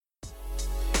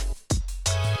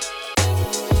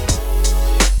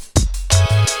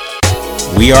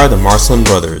We are the Marcelin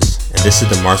Brothers, and this is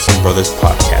the Marcelin Brothers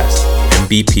Podcast,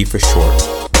 MBP for short.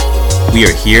 We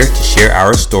are here to share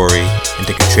our story and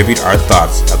to contribute our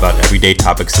thoughts about everyday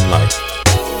topics in life.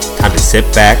 Time to sit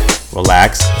back,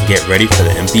 relax, and get ready for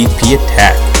the MVP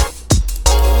attack.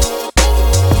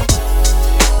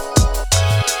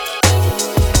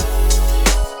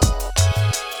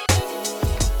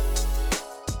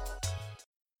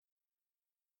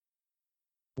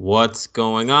 What's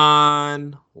going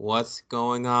on? What's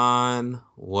going on?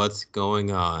 What's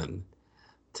going on?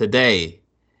 Today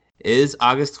is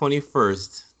August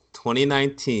 21st,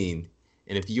 2019.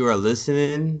 And if you are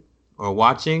listening or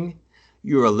watching,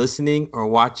 you are listening or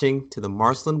watching to the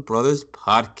Marcelin Brothers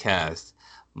Podcast,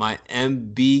 my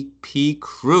MVP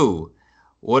crew.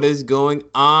 What is going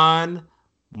on,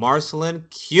 Marcelin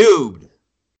Cubed?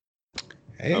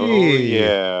 Hey. Oh,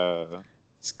 yeah.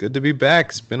 It's good to be back.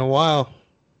 It's been a while.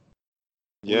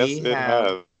 Yes, it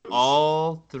has.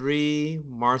 All three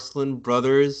Marcelin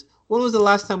brothers. When was the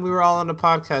last time we were all on a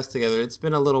podcast together? It's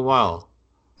been a little while.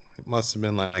 It must have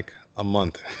been like a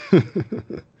month.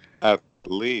 At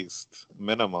least,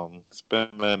 minimum. It's been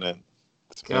a minute.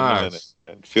 Gosh.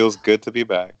 It feels good to be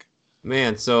back.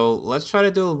 Man, so let's try to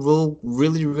do a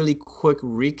really quick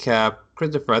recap.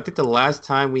 Christopher, I think the last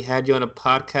time we had you on a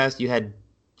podcast, you had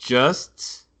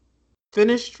just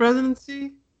finished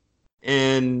residency?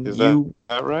 And Is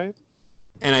that right?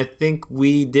 And I think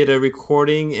we did a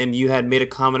recording and you had made a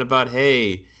comment about,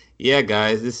 hey, yeah,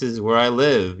 guys, this is where I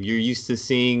live. You're used to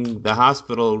seeing the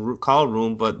hospital call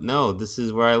room, but no, this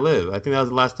is where I live. I think that was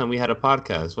the last time we had a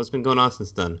podcast. What's been going on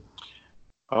since then?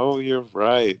 Oh, you're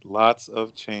right. Lots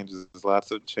of changes.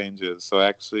 So I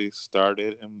actually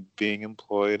started being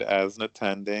employed as an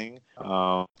attending.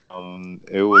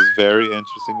 It was very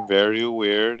interesting, very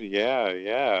weird.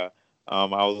 Yeah. I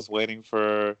was waiting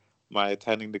for my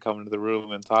attending to come into the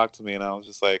room and talk to me, and I was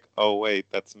just like, oh, wait,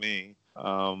 that's me.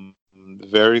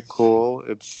 Very cool.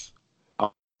 It's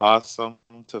awesome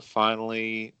to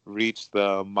finally reach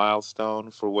the milestone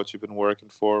for what you've been working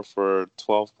for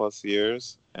 12 plus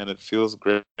years, and it feels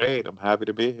great. I'm happy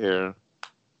to be here.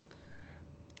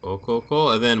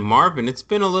 Cool. And then Marvin, it's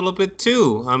been a little bit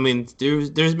too. I mean,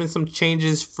 there's been some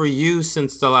changes for you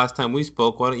since the last time we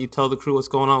spoke. Why don't you tell the crew what's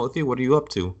going on with you? What are you up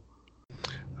to?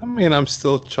 I mean, I'm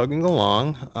still chugging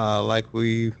along. Like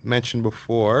we mentioned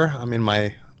before, I'm in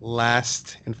my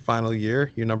last and final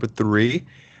year number 3.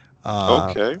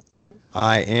 Okay.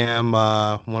 I am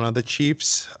one of the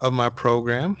chiefs of my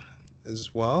program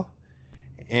as well.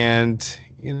 And,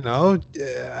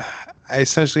 I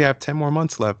essentially have 10 more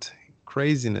months left.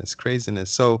 Craziness.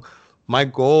 So my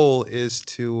goal is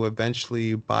to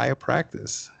eventually buy a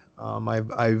practice.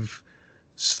 I've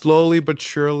slowly but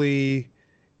surely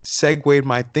segued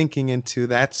my thinking into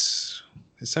that's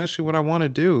essentially what I want to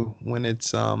do when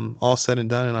it's all said and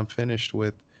done and I'm finished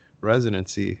with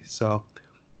residency. So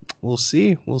we'll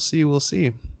see.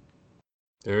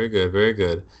 Very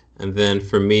good. And then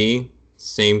for me,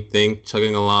 same thing,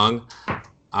 chugging along.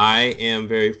 I am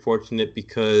very fortunate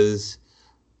because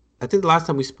I think the last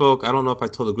time we spoke, I don't know if I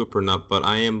told the group or not, but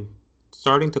I am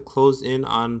starting to close in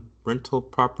on rental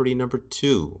property number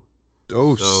 2.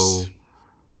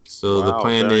 So wow, the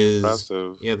plan is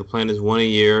impressive. the plan is 1 a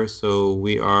year. So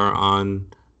we are on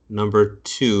number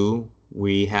 2.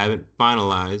 We haven't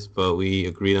finalized, but we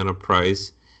agreed on a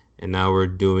price, and now we're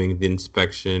doing the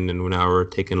inspection, and now we're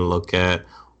taking a look at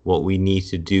what we need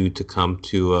to do to come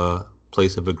to a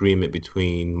place of agreement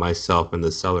between myself and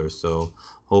the seller. So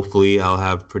hopefully I'll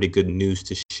have pretty good news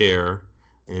to share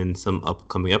in some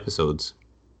upcoming episodes.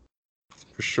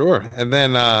 For sure. And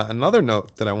then another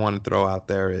note that I want to throw out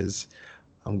there is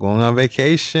I'm going on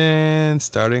vacation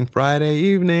starting Friday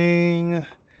evening.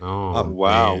 Oh,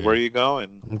 wow. man. Where are you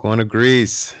going? I'm going to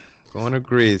Greece. All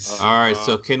right,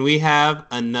 so can we have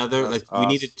another, we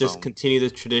need to just awesome. continue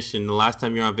the tradition. The last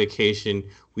time you're on vacation,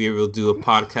 we will do a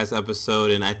podcast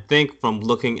episode, and I think from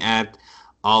looking at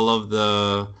all of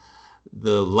the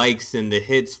likes and the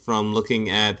hits from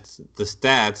looking at the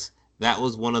stats, that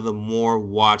was one of the more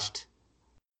watched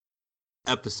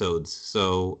episodes.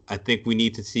 So I think we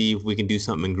need to see if we can do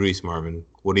something in Greece, Marvin.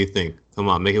 What do you think? Come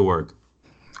on, make it work.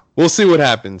 We'll see what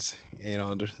happens.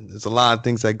 There's a lot of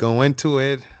things that go into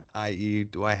it, i.e.,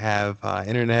 do I have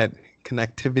internet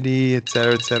connectivity, et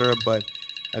cetera, but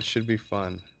that should be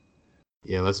fun.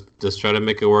 Yeah, let's just try to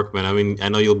make it work, man. I mean, I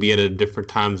know you'll be at a different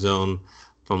time zone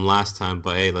from last time,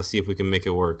 but hey, let's see if we can make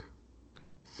it work.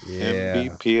 Yeah.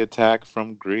 MVP attack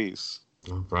from Greece.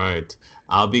 All right.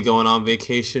 I'll be going on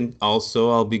vacation.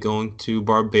 Also, I'll be going to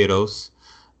Barbados.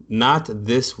 Not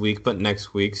this week, but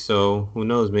next week. So who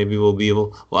knows? Maybe we'll be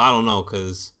able. Well, I don't know,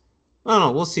 because I don't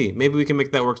know. We'll see. Maybe we can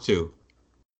make that work too.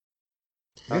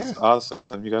 That's Yeah. awesome.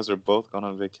 You guys are both going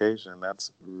on vacation.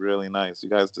 That's really nice. You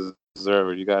guys deserve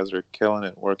it. You guys are killing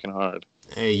it, working hard.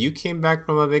 Hey, you came back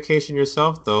from a vacation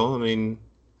yourself, though. I mean,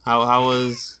 how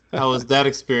was that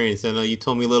experience? I know you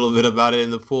told me a little bit about it in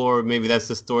the pool. Maybe that's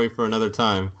the story for another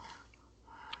time.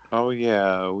 Oh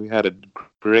yeah, we had a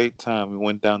great time. We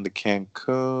went down to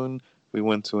Cancun. We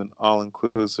went to an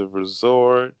all-inclusive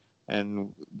resort,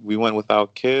 and we went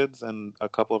without kids and a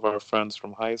couple of our friends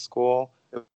from high school.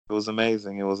 It was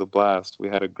amazing. It was a blast. We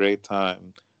had a great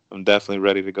time. I'm definitely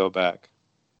ready to go back.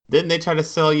 Didn't they try to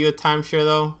sell you a timeshare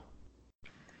though?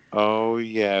 Oh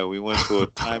yeah, we went to a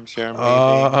timeshare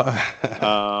meeting. Uh,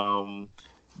 Um,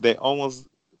 they almost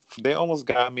they almost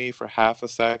got me for half a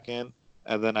second,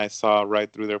 and then I saw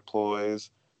right through their ploys.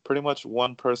 Pretty much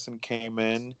one person came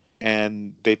in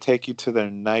and they take you to their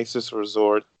nicest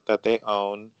resort that they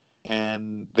own,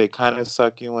 and they kind of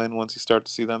suck you in once you start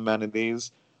to see the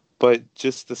amenities. But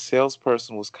just the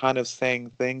salesperson was kind of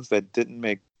saying things that didn't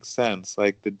make sense.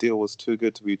 Like the deal was too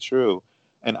good to be true.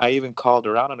 And I even called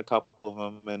her out on a couple of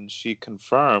them, and she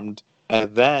confirmed.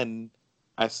 And then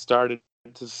I started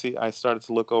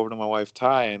to look over to my wife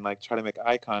Ty and like try to make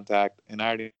eye contact, and I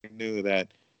already knew that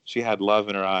she had love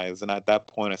in her eyes. And at that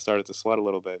point, I started to sweat a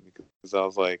little bit because I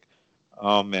was like,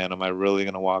 "Oh man, am I really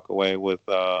gonna walk away with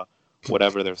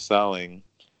whatever they're selling?"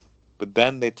 But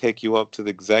then they take you up to the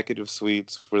executive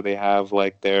suites where they have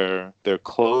like their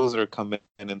closer come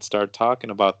in and start talking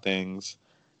about things.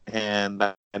 And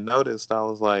I noticed, I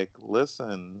was like,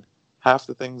 listen, half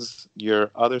the things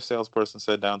your other salesperson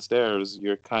said downstairs,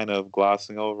 you're kind of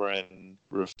glossing over and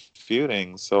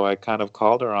refuting. So I kind of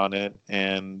called her on it,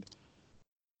 and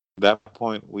at that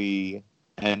point we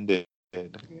ended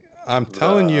I'm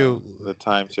telling the you,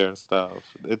 timeshare stuff.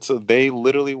 They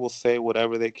literally will say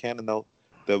whatever they can, and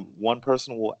the one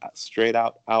person will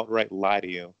outright lie to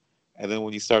you, and then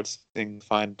when you start seeing the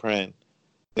fine print,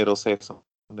 it'll say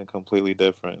something completely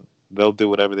different. They'll do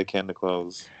whatever they can to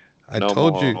close. I No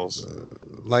told you, morals.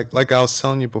 like I was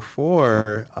telling you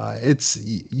before,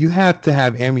 you have to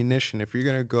have ammunition if you're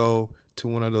gonna go to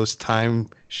one of those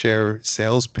timeshare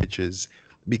sales pitches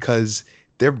because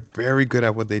they're very good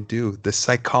at what they do. The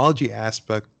psychology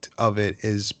aspect of it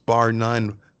is bar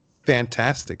none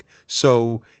fantastic.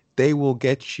 So they will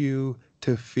get you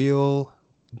to feel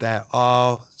that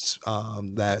awe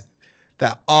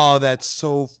that's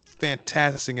so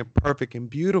fantastic and perfect and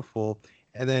beautiful.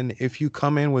 And then if you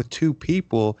come in with two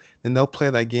people, then they'll play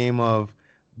that game of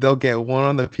they'll get one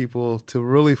of the people to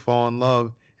really fall in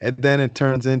love, and then it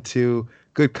turns into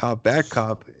good cop, bad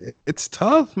cop. It's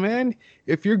tough, man.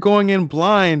 If you're going in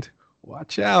blind,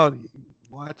 watch out.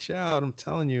 Watch out. I'm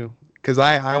telling you. Because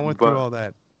I went through But all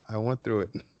that. I went through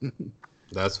it.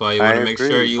 That's why you I want to make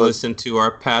sure agree. you But listen to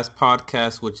our past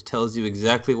podcast, which tells you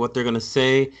exactly what they're going to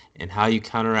say and how you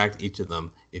counteract each of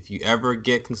them. If you ever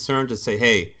get concerned, just say,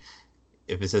 "Hey,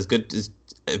 if it's as good as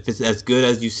if it's as good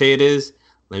as you say it is,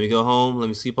 let me go home, let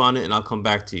me sleep on it, and I'll come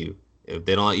back to you." If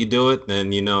they don't let you do it,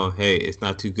 then you know, hey, it's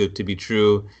not too good to be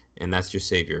true, and that's your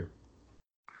savior.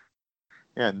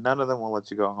 yeah, none of them will let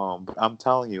you go home. But I'm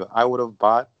telling you, I would have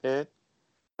bought it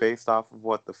based off of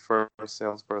what the first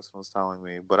salesperson was telling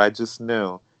me. But I just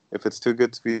knew if it's too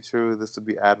good to be true, this would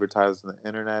be advertised on the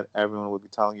internet. Everyone would be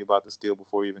telling you about this deal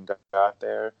before you even got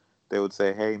there. They would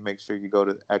say, hey, make sure you go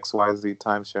to XYZ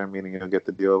timeshare meeting and you'll get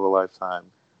the deal of a lifetime.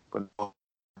 But no one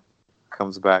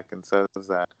comes back and says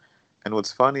that. And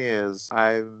what's funny is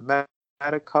I met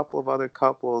a couple of other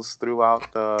couples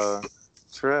throughout the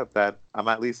trip that I'm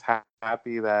at least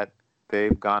happy that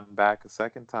they've gone back a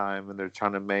second time and they're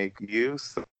trying to make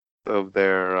use of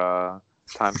their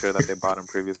timeshare that they bought on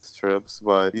previous trips.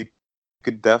 But you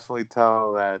could definitely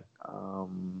tell that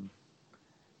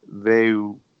they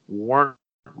weren't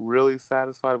really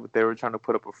satisfied, but they were trying to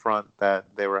put up a front that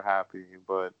they were happy.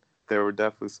 But there were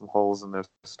definitely some holes in their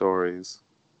stories.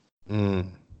 Mm.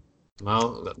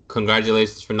 Well,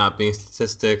 congratulations for not being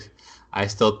statistic. I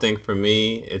still think for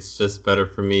me, it's just better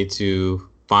for me to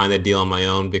find a deal on my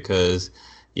own because,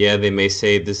 yeah, they may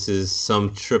say this is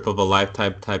some trip of a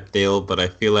lifetime type deal, but I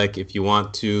feel like if you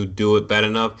want to do it bad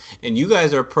enough, and you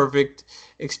guys are perfect,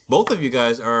 both of you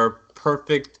guys are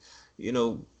perfect, you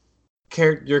know,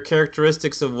 your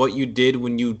characteristics of what you did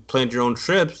when you planned your own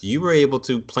trips, you were able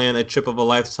to plan a trip of a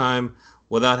lifetime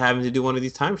without having to do one of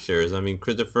these timeshares. I mean,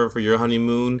 Christopher, for your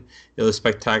honeymoon, it was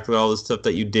spectacular, all the stuff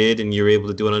that you did, and you were able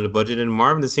to do it on a budget. And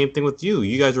Marvin, the same thing with you.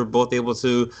 You guys were both able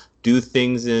to do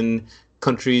things in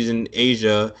countries in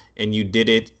Asia, and you did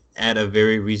it at a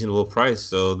very reasonable price.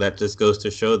 So that just goes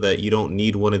to show that you don't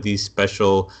need one of these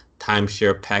special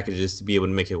timeshare packages to be able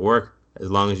to make it work. as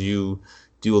long as you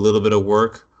do a little bit of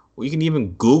work. Or you can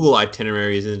even Google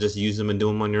itineraries and just use them and do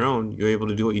them on your own. You're able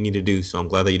to do what you need to do. So I'm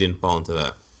glad that you didn't fall into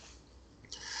that.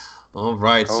 All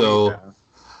right. Oh, So yeah.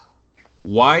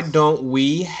 why don't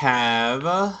we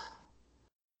have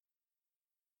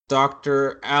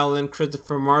Dr. Alan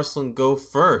Christopher Marsland go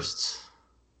first?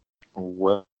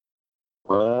 Well,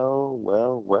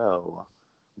 well.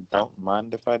 Don't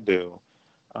mind if I do.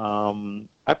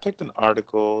 I picked an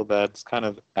article that's kind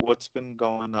of what's been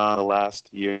going on the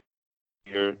last year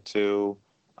or two.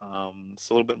 It's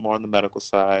a little bit more on the medical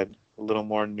side, a little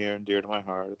more near and dear to my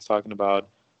heart. It's talking about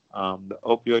the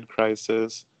opioid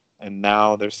crisis, and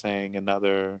now they're saying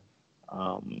another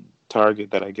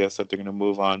target that I guess that they're going to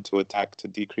move on to attack to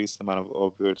decrease the amount of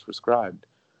opioids prescribed.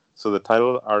 So the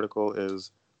title of the article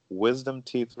is Wisdom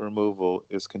Teeth Removal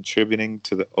is Contributing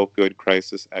to the Opioid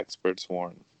Crisis, Experts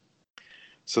Warn.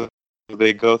 So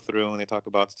they go through and they talk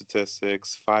about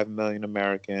statistics. 5 million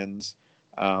Americans,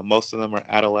 most of them are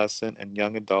adolescent and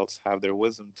young adults, have their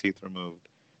wisdom teeth removed.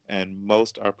 And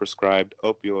most are prescribed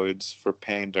opioids for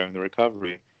pain during the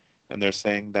recovery. And they're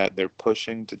saying that they're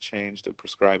pushing to change the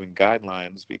prescribing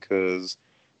guidelines because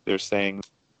they're saying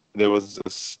there was a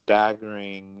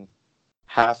staggering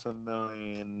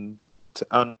 500,000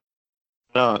 to,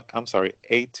 no, I'm sorry,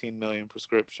 18 million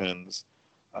prescriptions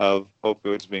of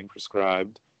opioids being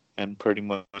prescribed, and pretty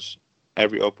much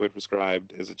every opioid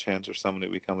prescribed is a chance for someone to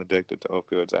become addicted to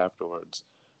opioids afterwards.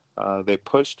 They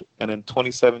pushed, and in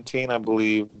 2017, I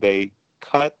believe, they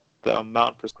cut the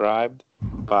amount prescribed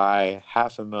by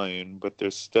 500,000, but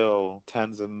there's still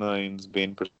tens of millions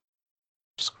being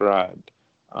prescribed.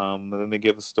 And then they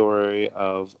give a story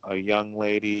of a young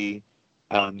lady,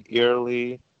 Ellen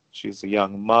Early. She's a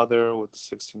young mother with a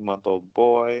 16-month-old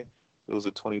boy. It was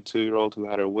a 22-year-old who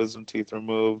had her wisdom teeth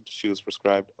removed. She was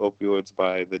prescribed opioids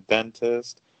by the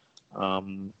dentist.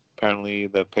 Apparently,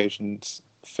 the patient's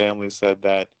family said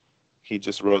that he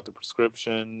just wrote the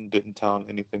prescription, didn't tell him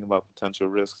anything about potential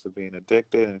risks of being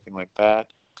addicted, anything like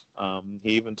that. He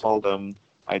even told them,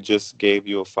 I just gave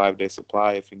you a 5-day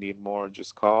supply. If you need more,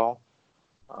 just call.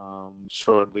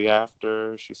 Shortly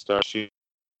after, she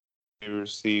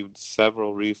received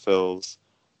several refills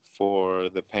for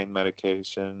the pain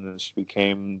medication, and she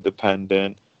became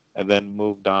dependent and then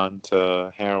moved on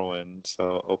to heroin.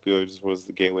 So opioids was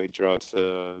the gateway drug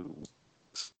to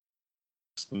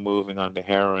moving on to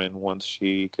heroin once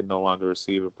she could no longer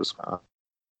receive a prescription.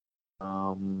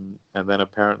 And then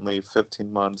apparently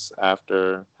 15 months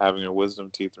after having her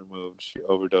wisdom teeth removed, she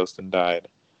overdosed and died.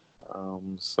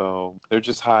 So they're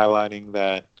just highlighting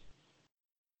that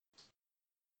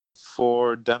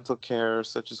for dental care,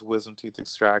 such as wisdom teeth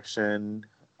extraction,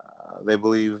 they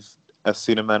believe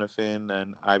acetaminophen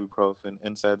and ibuprofen,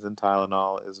 NSAIDs, and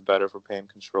Tylenol is better for pain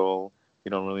control.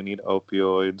 You don't really need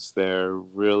opioids. They're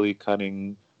really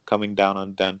coming down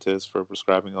on dentists for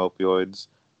prescribing opioids.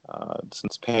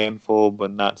 It's painful,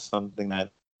 but not something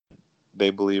that they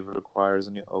believe requires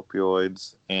any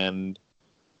opioids. And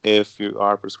if you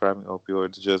are prescribing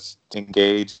opioids, just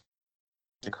engage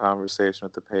in conversation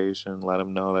with the patient, let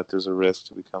them know that there's a risk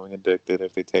to becoming addicted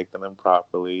if they take them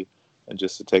improperly, and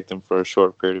just to take them for a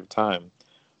short period of time.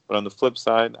 But on the flip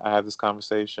side, I have this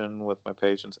conversation with my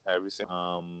patients every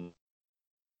single.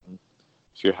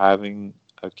 If you're having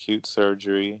acute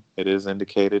surgery, it is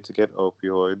indicated to get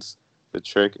opioids. The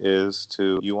trick is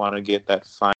you want to get that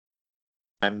fine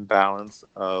balance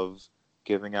of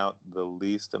giving out the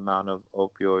least amount of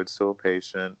opioids to a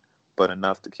patient, but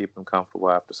enough to keep them comfortable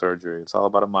after surgery. It's all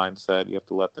about a mindset. You have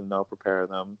to let them know, prepare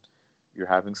them. You're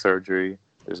having surgery.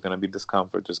 There's going to be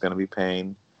discomfort. There's going to be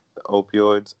pain. The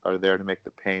opioids are there to make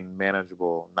the pain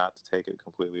manageable, not to take it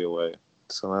completely away.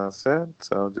 So that's it.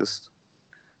 So just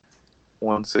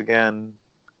once again,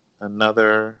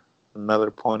 another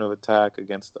point of attack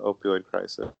against the opioid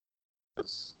crisis.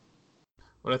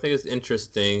 What I think is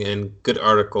interesting and good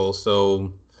article.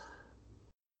 So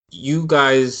you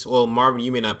guys, well, Marvin,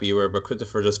 you may not be aware, but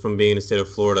Christopher, just from being in the state of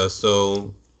Florida.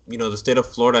 So, the state of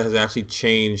Florida has actually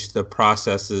changed the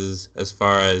processes as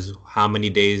far as how many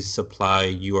days supply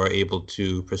you are able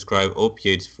to prescribe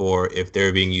opiates for if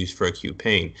they're being used for acute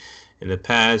pain. In the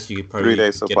past, you could probably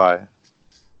 3-day supply.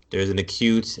 There's an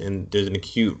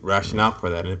acute rationale for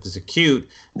that. And if it's acute,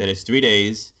 then it's 3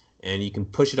 days, and you can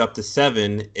push it up to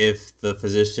 7 if the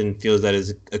physician feels that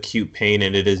is acute pain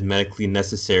and it is medically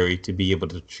necessary to be able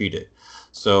to treat it.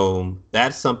 So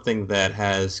that's something that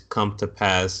has come to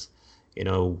pass,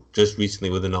 just recently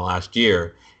within the last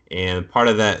year. And part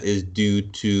of that is due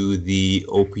to the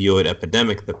opioid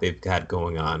epidemic that they've got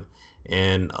going on.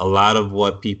 And a lot of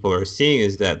what people are seeing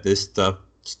is that this stuff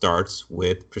starts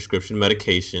with prescription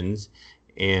medications,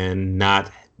 and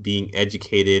not being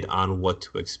educated on what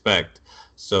to expect.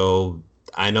 So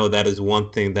I know that is one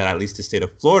thing that at least the state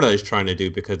of Florida is trying to do,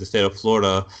 because the state of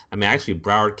Florida, I mean, actually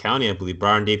Broward County, I believe,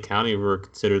 Broward and Dade County were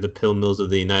considered the pill mills of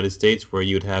the United States, where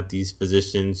you would have these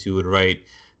physicians who would write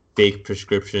fake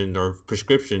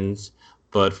prescriptions,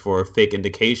 but for fake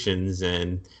indications,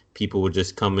 and people would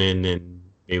just come in and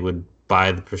they would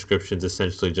buy the prescriptions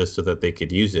essentially just so that they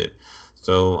could use it.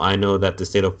 So I know that the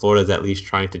state of Florida is at least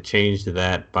trying to change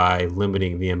that by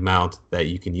limiting the amount that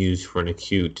you can use for an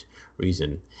acute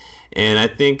reason. And I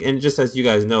think, and just as you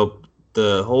guys know,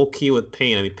 the whole key with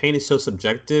pain, I mean, pain is so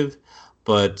subjective,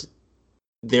 but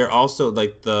they're also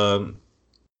like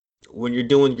when you're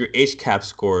doing your HCAP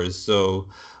scores. So,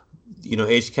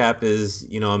 HCAP is,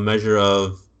 a measure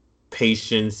of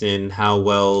patients and how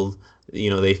well,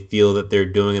 they feel that they're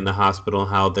doing in the hospital,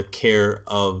 how the care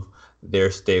of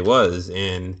their stay was.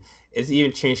 And it's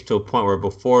even changed to a point where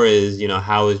before is,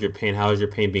 how is your pain? How is your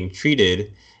pain being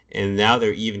treated? And now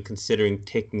they're even considering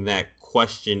taking that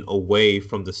question away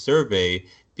from the survey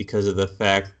because of the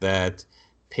fact that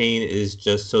pain is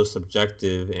just so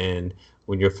subjective. And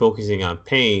when you're focusing on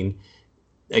pain,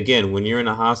 again, when you're in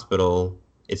a hospital,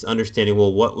 it's understanding,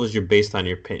 well, what was your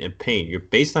baseline of pain? Your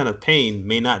baseline of pain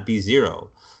may not be 0.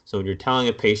 So when you're telling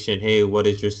a patient, hey, what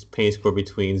is your pain score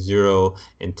between 0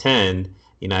 and 10?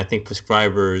 I think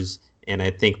prescribers and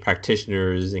I think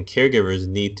practitioners and caregivers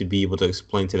need to be able to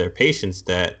explain to their patients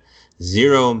that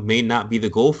 0 may not be the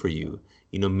goal for you.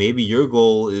 Maybe your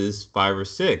goal is 5 or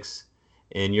 6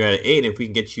 and you're at an 8. And if we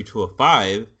can get you to a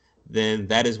 5, then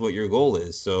that is what your goal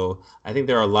is. So I think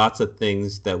there are lots of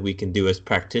things that we can do as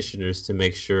practitioners to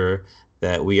make sure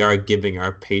that we are giving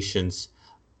our patients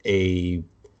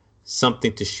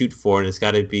something to shoot for, and it's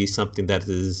got to be something that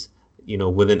is,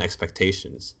 within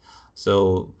expectations.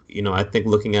 So, I think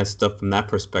looking at stuff from that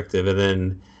perspective, and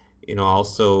then,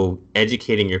 also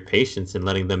educating your patients and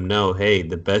letting them know, hey,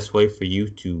 the best way for you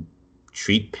to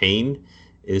treat pain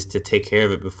is to take care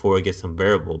of it before it gets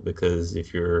unbearable. Because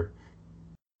if you're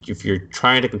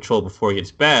trying to control it before it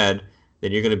gets bad,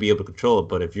 then you're going to be able to control it.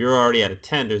 But if you're already at a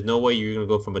 10, there's no way you're going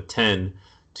to go from a 10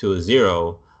 to a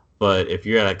 0. But if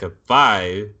you're at like a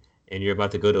 5 and you're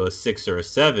about to go to a 6 or a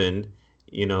 7,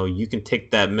 you can take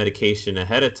that medication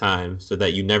ahead of time so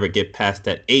that you never get past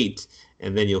that 8,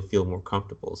 and then you'll feel more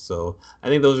comfortable. So I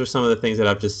think those are some of the things that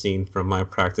I've just seen from my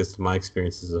practice, my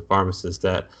experiences as a pharmacist,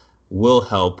 that will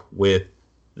help with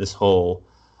this whole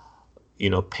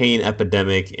pain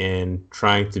epidemic, and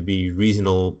trying to be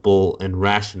reasonable and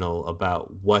rational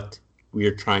about what we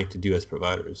are trying to do as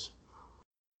providers.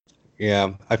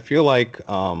 Yeah, I feel like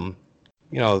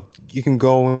you can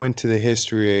go into the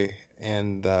history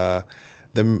and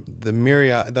the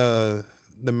myriad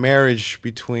the marriage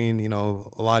between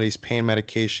a lot of these pain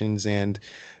medications and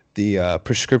the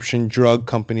prescription drug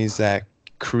companies that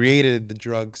created the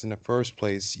drugs in the first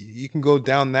place. You can go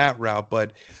down that route,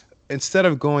 but instead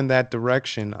of going that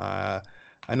direction, I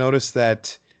noticed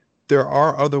that there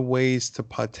are other ways to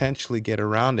potentially get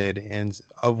around it, and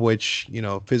of which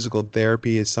physical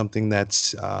therapy is something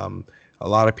that's a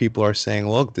lot of people are saying,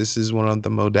 look, this is one of the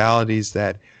modalities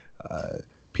that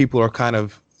people are kind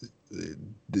of,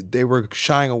 they were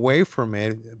shying away from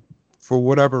it for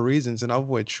whatever reasons, and of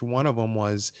which one of them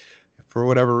was, for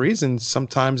whatever reason,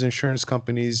 sometimes insurance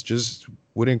companies just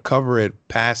wouldn't cover it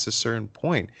past a certain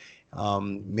point.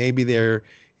 Maybe there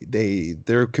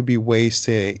could be ways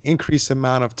to increase the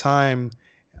amount of time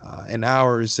and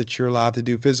hours that you're allowed to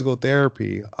do physical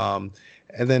therapy. And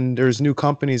then there's new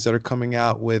companies that are coming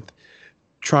out with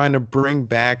trying to bring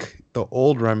back the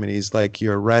old remedies like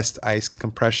your rest, ice,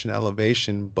 compression,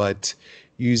 elevation, but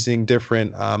using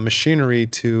different machinery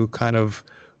to kind of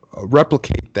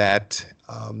replicate that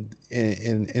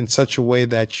in such a way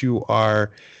that you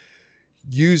are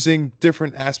using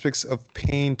different aspects of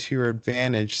pain to your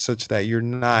advantage, such that you're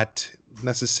not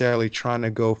necessarily trying to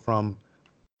go from,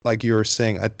 like you were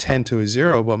saying, a 10 to a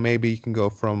 0, but maybe you can go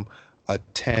from a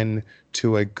 10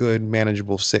 to a good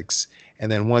manageable 6.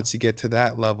 And then once you get to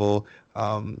that level,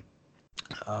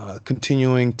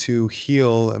 continuing to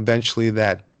heal, eventually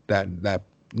that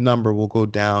number will go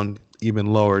down even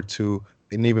lower to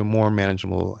an even more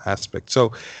manageable aspect.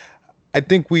 So I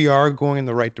think we are going in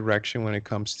the right direction when it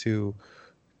comes to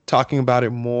talking about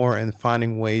it more and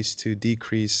finding ways to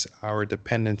decrease our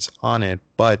dependence on it.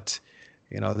 But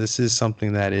this is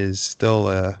something that is still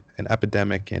an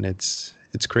epidemic, and it's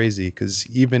crazy because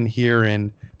even here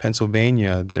in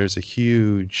Pennsylvania, there's a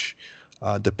huge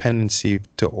dependency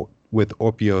with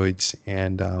opioids,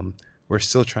 and we're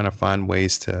still trying to find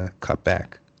ways to cut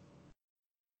back.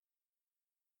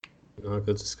 Good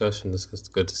discussion. This is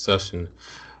good discussion.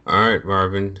 All right,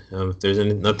 Marvin. If there's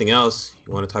nothing else,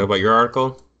 you want to talk about your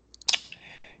article?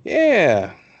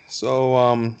 Yeah.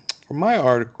 So for my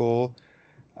article,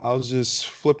 I was just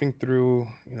flipping through,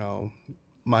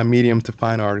 my Medium to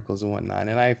find articles and whatnot,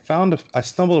 and I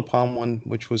stumbled upon one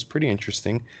which was pretty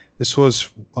interesting. This was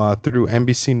through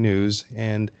NBC News,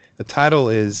 and the title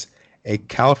is "A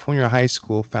California High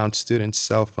School Found Students'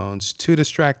 Cell Phones Too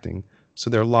Distracting,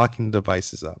 so they're locking the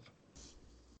devices up."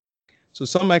 So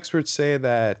some experts say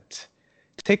that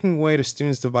taking away the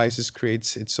students' devices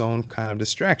creates its own kind of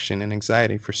distraction and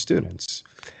anxiety for students.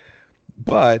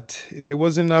 But it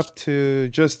wasn't enough to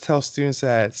just tell students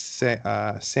at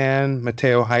San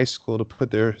Mateo High School to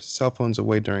put their cell phones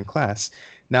away during class.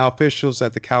 Now, officials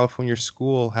at the California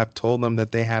school have told them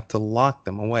that they have to lock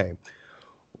them away.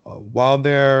 While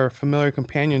their familiar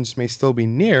companions may still be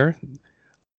near,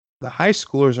 the high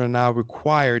schoolers are now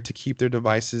required to keep their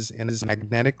devices in a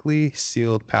magnetically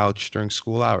sealed pouch during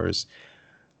school hours.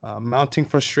 Mounting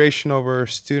frustration over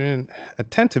student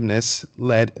attentiveness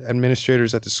led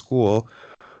administrators at the school,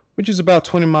 which is about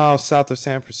 20 miles south of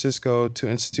San Francisco, to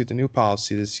institute the new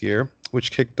policy this year,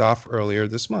 which kicked off earlier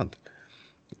this month.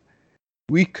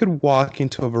 We could walk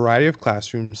into a variety of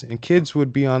classrooms, and kids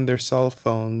would be on their cell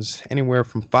phones anywhere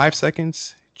from 5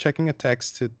 seconds checking a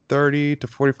text to 30 to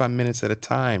 45 minutes at a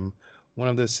time, one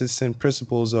of the assistant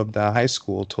principals of the high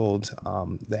school told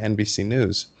the NBC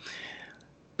News.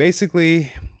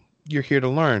 Basically, you're here to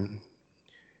learn.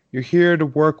 You're here to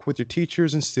work with your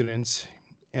teachers and students,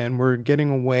 and we're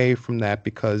getting away from that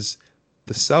because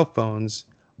the cell phones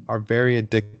are very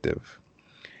addictive.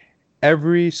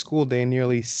 Every school day,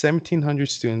 nearly 1,700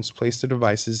 students place their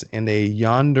devices in a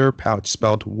Yondr pouch,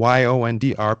 spelled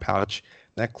Yondr pouch,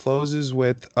 that closes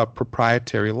with a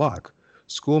proprietary lock.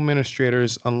 School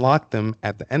administrators unlock them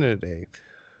at the end of the day.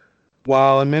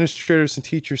 While administrators and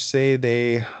teachers say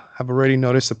they have already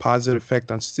noticed a positive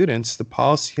effect on students, the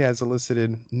policy has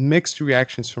elicited mixed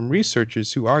reactions from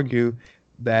researchers who argue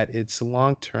that its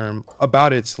long-term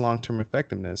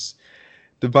effectiveness.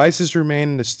 Devices remain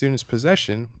in the student's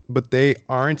possession, but they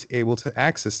aren't able to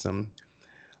access them.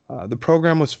 The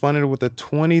program was funded with a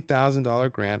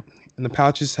 $20,000 grant, and the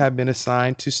pouches have been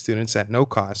assigned to students at no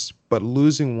cost, but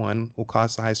losing one will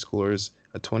cost the high schoolers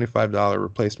a $25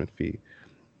 replacement fee.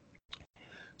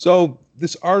 So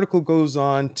this article goes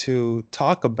on to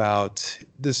talk about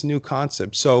this new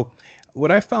concept. So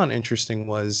what I found interesting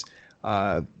was,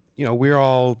 we're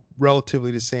all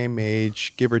relatively the same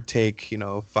age, give or take,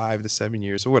 5 to 7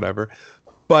 years or whatever.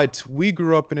 But we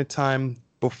grew up in a time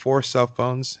before cell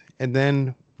phones, and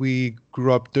then we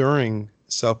grew up during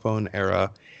cell phone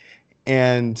era.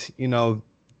 And,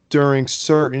 during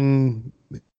certain,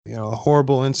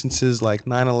 horrible instances like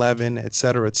 9/11, et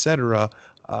cetera,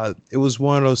 it was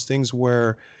one of those things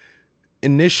where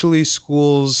initially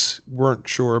schools weren't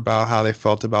sure about how they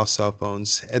felt about cell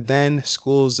phones. And then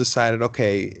schools decided,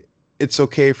 okay, it's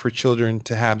okay for children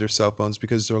to have their cell phones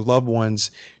because their loved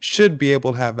ones should be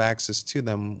able to have access to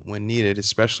them when needed,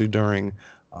 especially during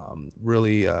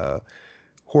really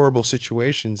horrible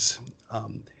situations.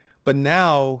 But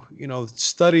now,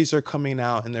 studies are coming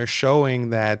out and they're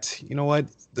showing that,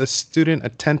 the student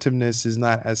attentiveness is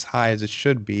not as high as it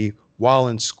should be while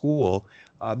in school.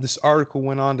 This article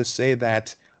went on to say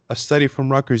that a study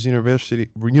from Rutgers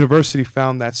University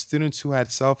found that students who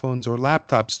had cell phones or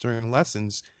laptops during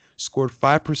lessons scored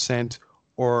 5%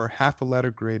 or half a letter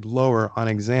grade lower on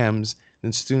exams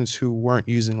than students who weren't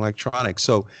using electronics.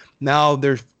 So now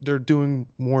they're doing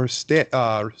more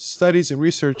studies and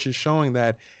research is showing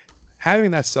that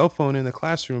having that cell phone in the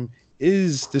classroom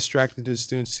is distracting to the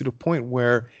students to the point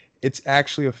where it's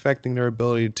actually affecting their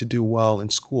ability to do well in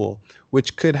school,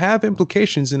 which could have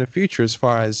implications in the future as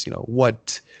far as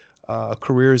what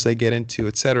careers they get into,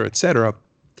 et cetera, et cetera.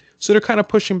 So they're kind of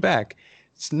pushing back.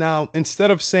 Now, instead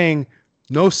of saying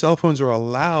no cell phones are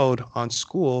allowed on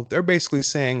school, they're basically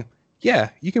saying,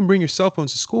 yeah, you can bring your cell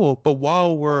phones to school, but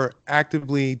while we're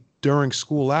actively during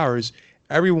school hours,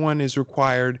 everyone is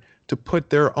required to put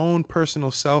their own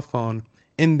personal cell phone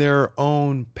in their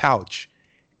own pouch.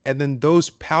 And then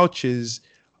those pouches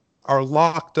are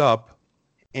locked up.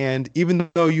 And even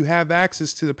though you have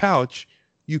access to the pouch,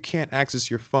 you can't access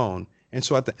your phone. And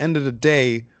so at the end of the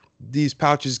day, these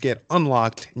pouches get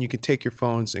unlocked and you can take your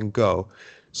phones and go.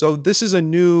 So this is a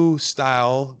new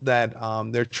style that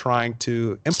they're trying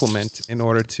to implement in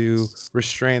order to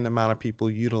restrain the amount of people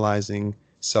utilizing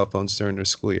cell phones during their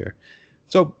school year.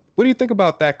 So what do you think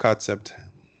about that concept?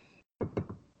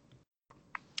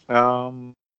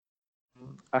 I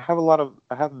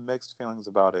have mixed feelings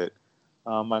about it.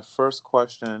 My first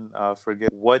question,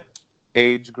 forget what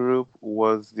age group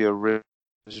was the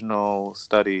original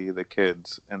study, the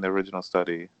kids in the original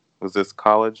study? Was this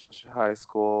college, high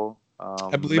school,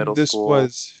 I believe middle this school?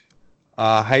 was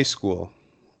high school.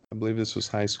 I believe this was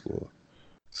high school.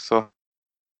 So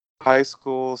high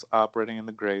school's operating in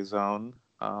the gray zone.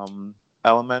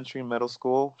 Elementary, middle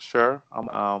school, sure.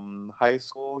 High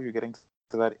school, you're getting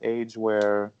to that age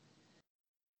where,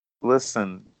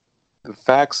 listen, the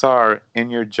facts are in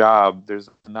your job, there's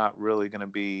not really going to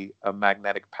be a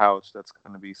magnetic pouch that's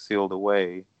going to be sealed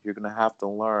away. You're going to have to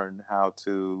learn how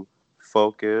to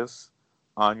focus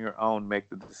on your own, make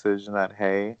the decision that,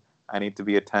 hey, I need to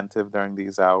be attentive during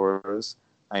these hours.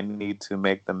 I need to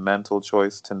make the mental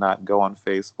choice to not go on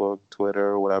Facebook,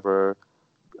 Twitter, whatever,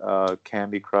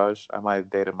 Candy Crush. I might have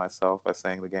dated myself by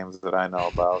saying the games that I know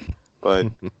about, but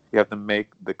you have to make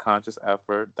the conscious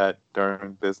effort that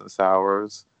during business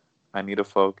hours, I need to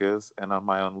focus, and on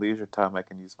my own leisure time, I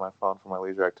can use my phone for my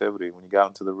leisure activity. When you get out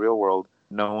into the real world,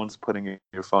 no one's putting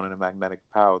your phone in a magnetic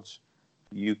pouch.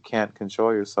 You can't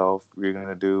control yourself. You're going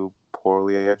to do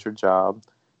poorly at your job,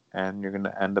 and you're going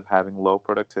to end up having low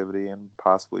productivity and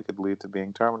possibly could lead to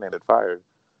being terminated, fired.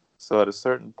 So at a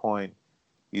certain point,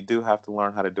 you do have to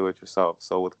learn how to do it yourself.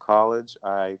 So with college,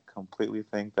 I completely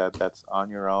think that that's on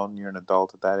your own. You're an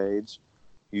adult at that age.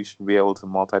 You should be able to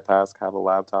multitask, have a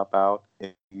laptop out.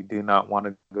 If you do not want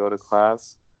to go to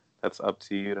class, that's up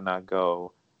to you to not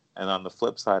go. And on the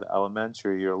flip side,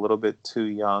 elementary, you're a little bit too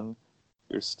young.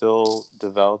 You're still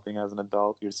developing as an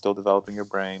adult. You're still developing your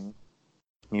brain.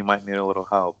 You might need a little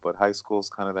help. But high school is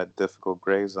kind of that difficult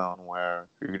gray zone where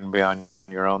you're going to be on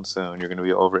your own soon. You're going to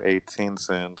be over 18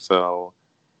 soon. So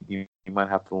you might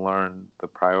have to learn the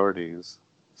priorities.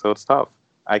 So it's tough.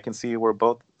 I can see where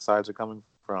both sides are coming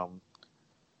from.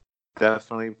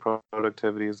 Definitely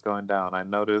productivity is going down. I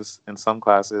noticed in some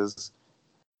classes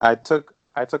I took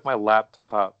my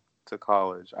laptop to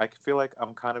college. I feel like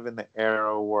I'm kind of in the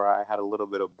era where I had a little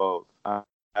bit of both.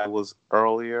 I was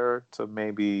earlier to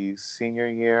maybe senior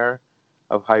year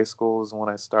of high school is when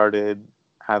I started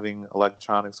having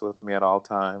electronics with me at all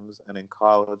times. And in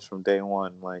college, from day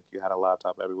one, like you had a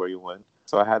laptop everywhere you went.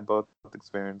 So I had both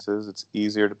experiences. It's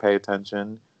easier to pay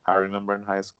attention. I remember in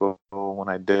high school when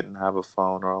I didn't have a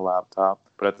phone or a laptop,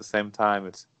 but at the same time,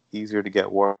 it's easier to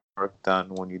get work done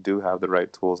when you do have the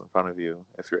right tools in front of you.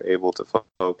 If you're able to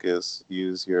focus,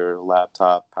 use your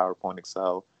laptop, PowerPoint,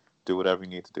 Excel, do whatever you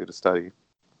need to do to study.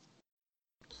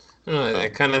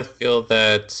 I kind of feel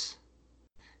that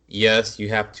yes, you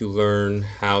have to learn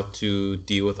how to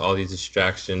deal with all these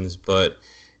distractions, but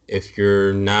if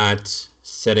you're not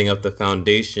setting up the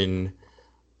foundation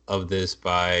of this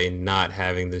by not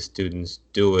having the students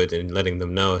do it and letting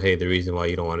them know, hey, the reason why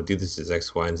you don't want to do this is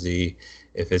X, Y, and Z.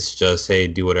 If it's just, hey,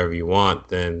 do whatever you want,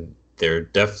 then they're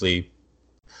definitely,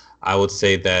 I would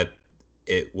say that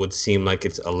it would seem like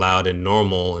it's allowed and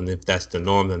normal. And if that's the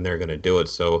norm, then they're going to do it.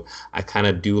 So I kind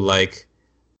of do like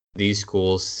these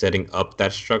schools setting up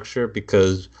that structure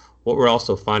because what we're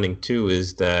also finding too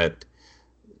is that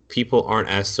people aren't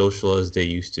as social as they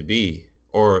used to be,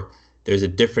 or there's a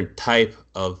different type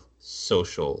of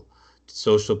social.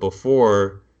 Social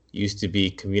before used to be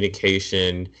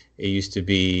communication, it used to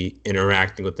be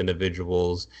interacting with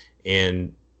individuals,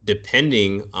 and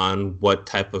depending on what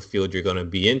type of field you're going to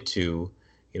be into,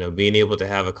 being able to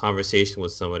have a conversation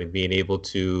with somebody, being able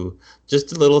to just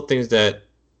the little things that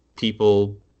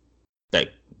people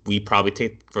that we probably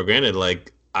take for granted,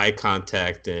 like eye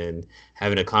contact and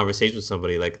having a conversation with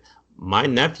somebody. Like my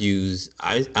nephews,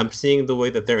 I'm seeing the way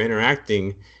that they're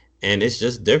interacting, and it's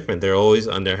just different. They're always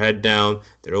on their head down.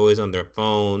 They're always on their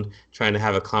phone, trying to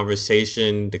have a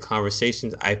conversation. The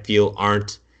conversations I feel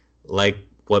aren't like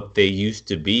what they used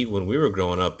to be when we were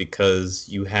growing up because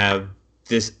you have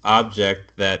this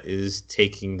object that is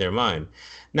taking their mind.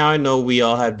 Now I know we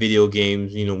all had video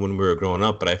games, when we were growing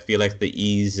up, but I feel like the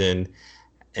ease and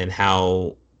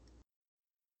how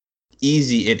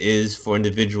easy it is for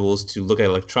individuals to look at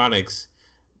electronics,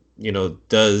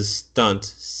 does stunt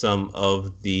some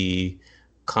of the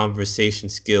conversation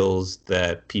skills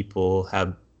that people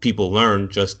learn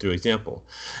just through example.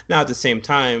 Now, at the same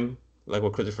time, like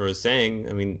what Christopher is saying,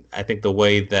 I mean, I think the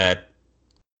way that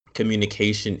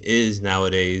communication is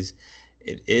nowadays,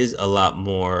 it is a lot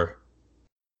more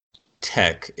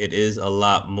tech. It is a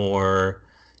lot more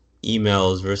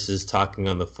emails versus talking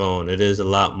on the phone. It is a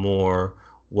lot more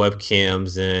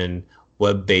webcams and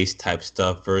web-based type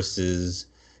stuff versus,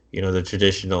 the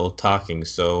traditional talking.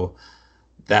 So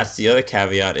that's the other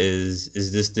caveat is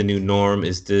this the new norm?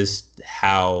 Is this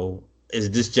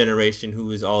generation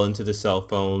who is all into the cell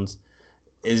phones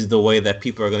is the way that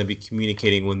people are going to be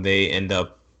communicating when they end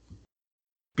up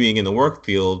being in the work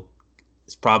field?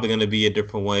 it's probably going to be a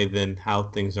different way than how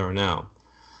things are now.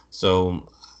 So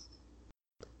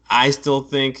I still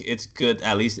think it's good,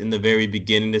 at least in the very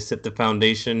beginning, to set the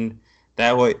foundation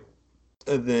that way.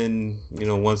 And then,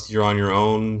 once you're on your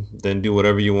own, then do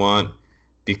whatever you want,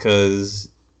 because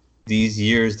these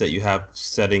years that you have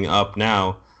setting up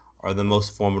now are the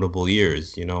most formidable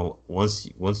years.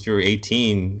 Once you're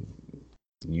 18,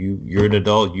 you're an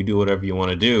adult, you do whatever you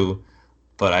want to do.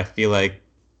 But I feel like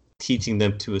teaching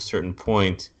them to a certain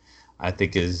point, I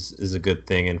think is a good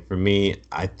thing. And for me,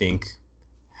 I think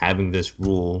having this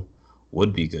rule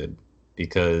would be good,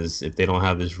 because if they don't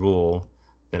have this rule,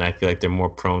 then I feel like they're more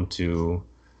prone to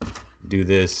do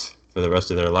this for the rest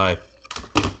of their life,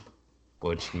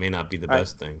 which may not be the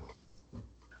best thing.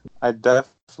 I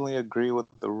definitely agree with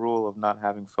the rule of not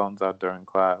having phones out during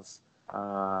class.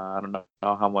 I don't know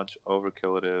how much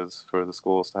overkill it is for the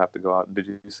schools to have to go out. Did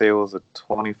you say it was a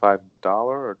 $25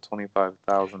 or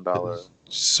 $25,000?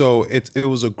 So it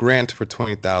was a grant for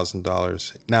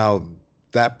 $20,000. Now,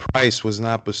 that price was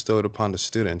not bestowed upon the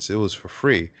students. It was for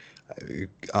free.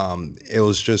 It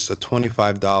was just a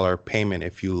 $25 payment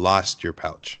if you lost your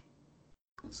pouch.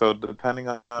 So depending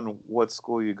on what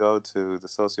school you go to, the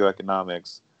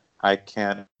socioeconomics, I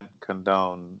can't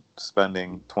condone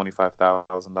spending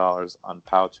 $25,000 on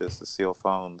pouches to seal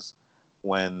phones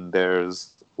when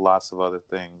there's lots of other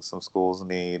things. Some schools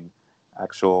need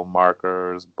actual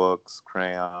markers, books,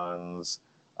 crayons,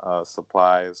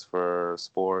 supplies for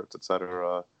sports,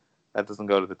 etc. That doesn't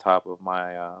go to the top of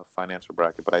my financial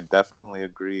bracket, but I definitely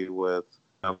agree with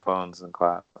no phones in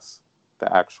class,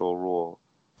 the actual rule,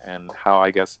 and how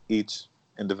I guess each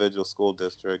individual school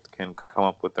district can come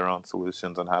up with their own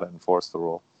solutions on how to enforce the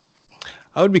rule.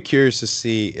 I would be curious to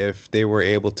see if they were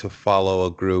able to follow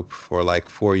a group for like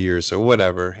 4 years or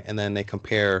whatever, and then they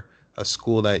compare a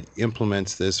school that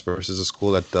implements this versus a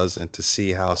school that doesn't, to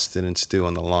see how students do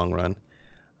in the long run.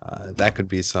 That could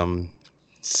be some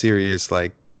serious,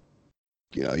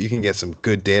 you can get some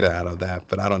good data out of that,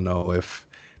 but I don't know if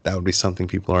that would be something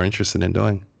people are interested in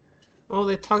doing. Well,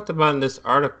 they talked about in this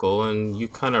article, and you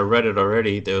kind of read it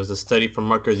already. There was a study from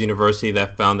Rutgers University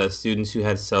that found that students who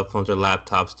had cell phones or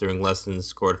laptops during lessons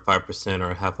scored 5%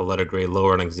 or half a letter grade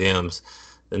lower on exams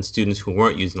than students who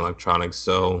weren't using electronics.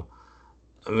 So,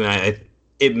 I mean,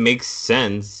 it makes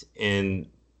sense. And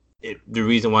the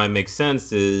reason why it makes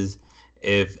sense is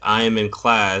if I am in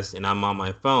class and I'm on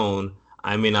my phone,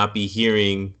 I may not be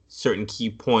hearing certain key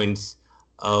points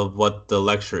of what the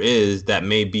lecture is that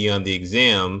may be on the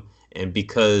exam. And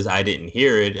because I didn't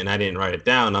hear it and I didn't write it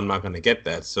down, I'm not going to get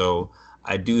that. So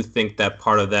I do think that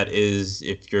part of that is,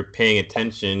 if you're paying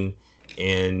attention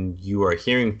and you are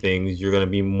hearing things, you're going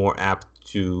to be more apt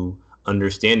to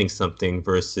understanding something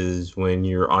versus when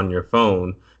you're on your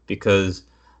phone. Because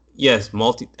yes,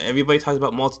 everybody talks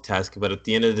about multitasking, but at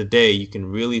the end of the day, you can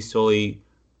really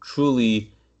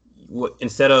truly,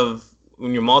 instead of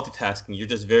when you're multitasking, you're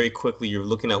just very quickly, you're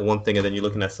looking at one thing and then you're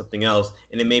looking at something else,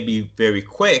 and it may be very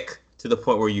quick to the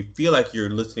point where you feel like you're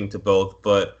listening to both,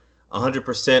 but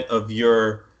 100% of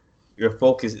your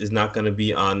focus is not going to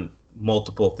be on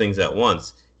multiple things at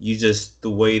once. The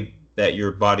way that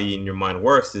your body and your mind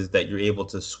works is that you're able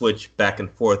to switch back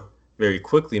and forth very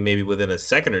quickly, maybe within a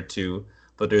second or two,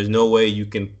 but there's no way you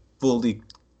can fully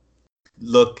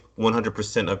look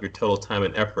 100% of your total time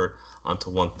and effort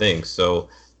onto one thing. So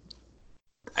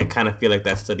I kind of feel like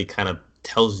that study kind of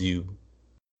tells you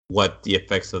what the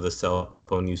effects of the cell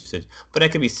phone usage. But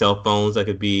that could be cell phones, that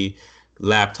could be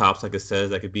laptops, like it says,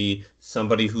 that could be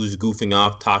somebody who's goofing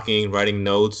off, talking, writing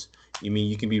notes.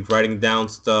 You can be writing down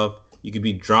stuff, you could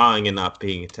be drawing and not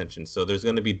paying attention. So there's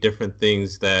going to be different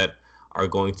things that are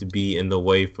going to be in the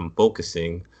way from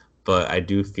focusing. But I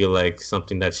do feel like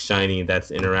something that's shiny,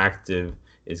 that's interactive,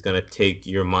 is going to take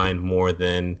your mind more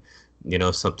than,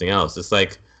 something else. It's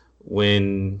like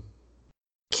when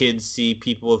kids see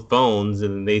people with phones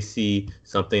and they see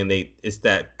something and it's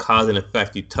that cause and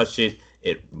effect. You touch it,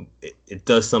 it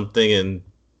does something, and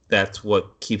that's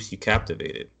what keeps you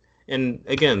captivated. And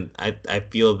again, I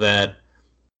feel that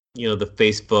the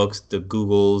Facebooks, the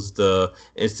Googles, the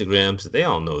Instagrams, they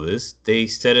all know this. They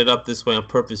set it up this way on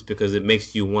purpose because it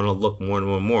makes you want to look more and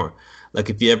more and more. Like,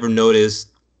 if you ever notice,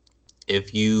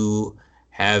 if you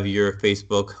have your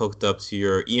Facebook hooked up to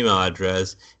your email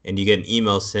address and you get an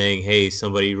email saying, hey,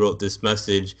 somebody wrote this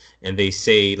message, and they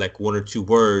say like one or two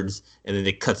words and then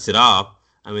it cuts it off.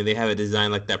 I mean, they have it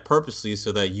designed like that purposely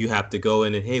so that you have to go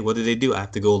in and, hey, what did they do? I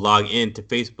have to go log in to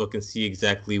Facebook and see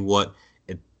exactly what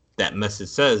that message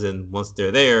says. And once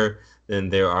they're there, then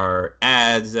there are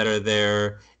ads that are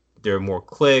there. There are more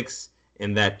clicks,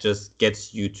 and that just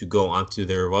gets you to go onto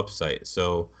their website.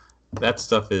 So that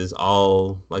stuff is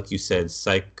all, like you said,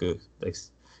 psycho, like,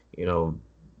 you know,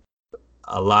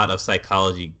 a lot of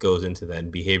psychology goes into that,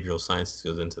 and behavioral science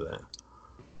goes into that.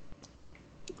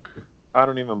 I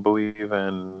don't even believe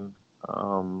in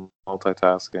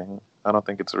multitasking. I don't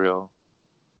think it's real.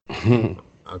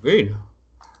 Agreed.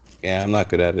 Yeah, I'm not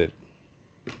good at it.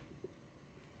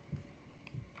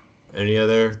 Any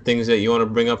other things that you want to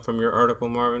bring up from your article,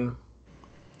 Marvin?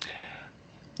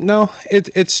 No,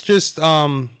 it just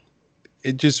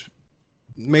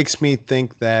makes me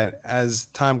think that as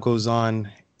time goes on,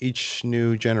 each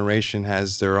new generation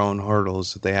has their own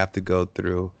hurdles that they have to go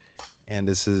through, and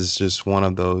this is just one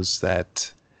of those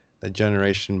that the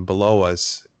generation below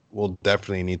us will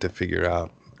definitely need to figure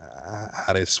out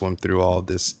how to swim through all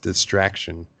this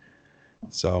distraction.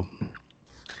 So,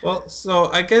 Well,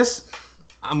 so I guess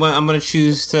I'm gonna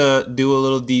choose to do a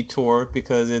little detour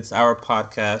because it's our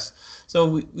podcast.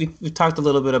 So we talked a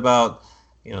little bit about,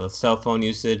 cell phone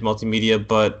usage, multimedia,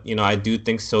 but I do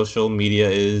think social media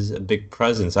is a big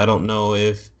presence. I don't know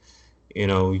if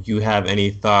you have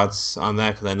any thoughts on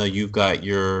that, because I know you've got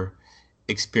your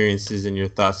experiences and your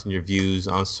thoughts and your views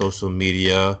on social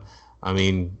media. I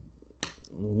mean,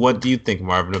 what do you think,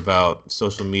 Marvin, about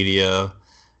social media?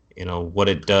 What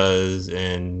it does,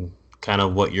 and kind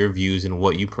of what your views and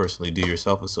what you personally do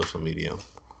yourself with social media.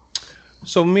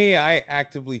 so me, I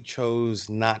actively chose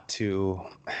not to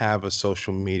have a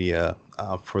social media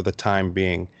for the time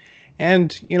being.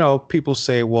 And, people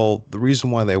say, well, the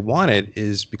reason why they want it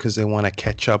is because they want to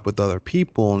catch up with other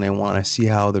people and they want to see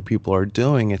how other people are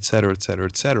doing, et cetera, et cetera,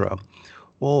 et cetera.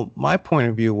 Well, my point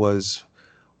of view was,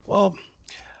 well,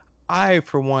 I,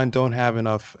 for one, don't have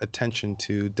enough attention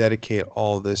to dedicate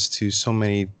all this to so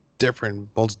many different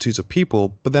multitudes of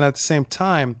people. But then at the same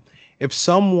time, if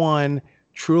someone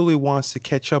truly wants to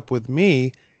catch up with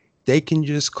me, they can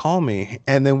just call me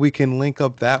and then we can link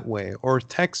up that way or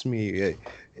text me.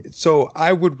 So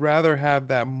I would rather have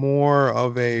that more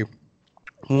of a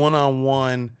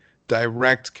one-on-one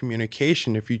direct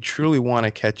communication if you truly want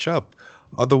to catch up.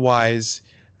 Otherwise,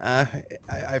 uh,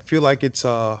 I feel like it's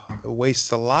a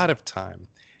waste a lot of time.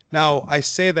 Now, I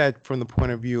say that from the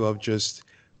point of view of just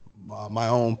my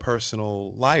own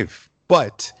personal life,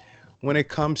 but when it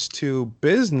comes to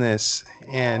business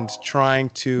and trying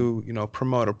to,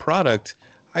 promote a product,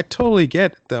 I totally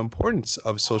get the importance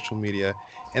of social media,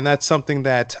 and that's something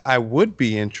that I would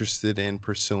be interested in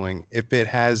pursuing if it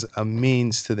has a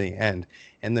means to the end.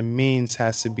 And the means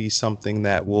has to be something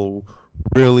that will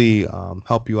really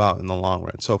help you out in the long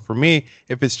run. So for me,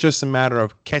 if it's just a matter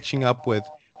of catching up with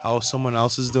how someone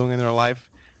else is doing in their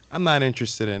life, I'm not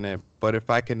interested in it. But if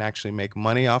I can actually make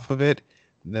money off of it,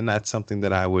 then that's something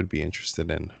that I would be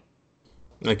interested in.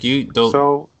 Like, you don't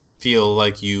So feel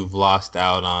like you've lost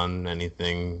out on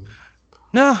anything?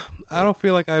 No, I don't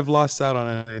feel like I've lost out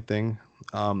on anything.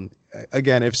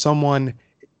 Again, if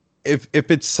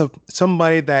it's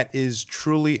somebody that is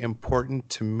truly important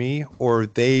to me, or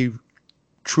they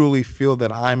truly feel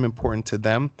that I'm important to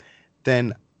them,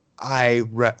 then I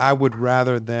would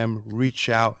rather them reach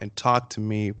out and talk to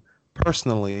me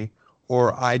personally,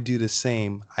 or I do the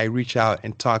same. I reach out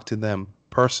and talk to them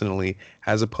personally,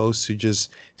 as opposed to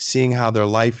just seeing how their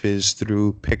life is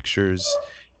through pictures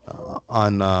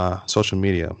on social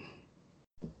media.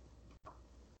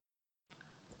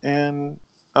 and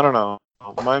I don't know.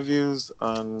 My views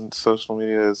on social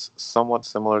media is somewhat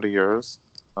similar to yours.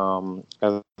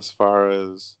 As far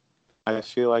as I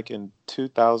feel like in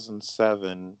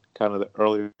 2007, kind of the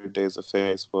earlier days of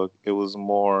Facebook, it was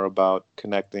more about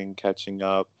connecting, catching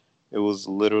up. It was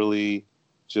literally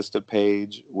just a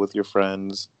page with your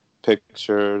friends,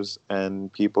 pictures,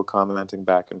 and people commenting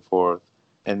back and forth.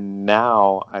 And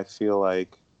now I feel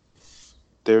like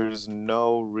there's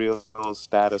no real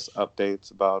status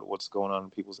updates about what's going on in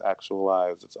people's actual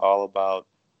lives. It's all about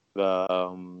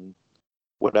the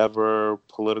whatever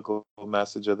political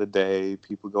message of the day,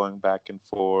 people going back and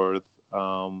forth,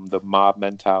 the mob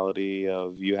mentality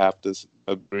of you have to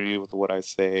agree with what I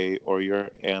say or you're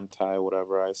anti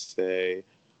whatever I say.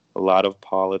 A lot of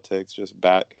politics, just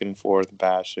back and forth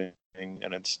bashing,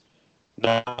 and it's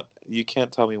not. You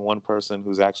can't tell me one person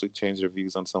who's actually changed their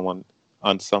views on someone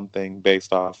on something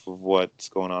based off of what's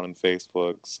going on in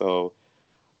Facebook. So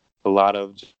a lot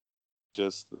of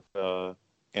just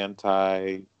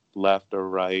anti left or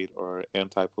right or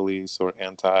anti police or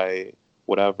anti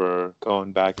whatever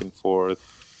going back and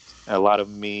forth. A lot of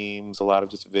memes, a lot of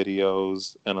just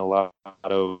videos, and a lot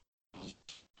of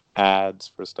ads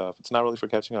for stuff. It's not really for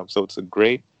catching up. So it's a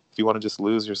great if you want to just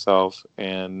lose yourself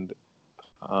and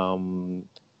um,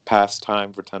 pass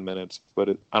time for 10 minutes, but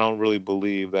I don't really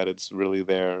believe that it's really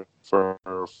there for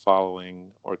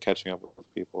following or catching up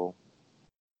with people.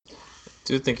 I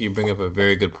do think you bring up a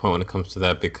very good point when it comes to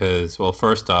that because, well,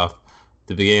 first off,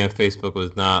 the beginning of Facebook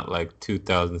was not like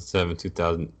 2007,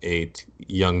 2008,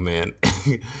 young man.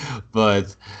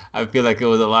 But I feel like it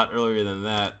was a lot earlier than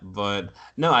that. But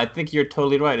no, I think you're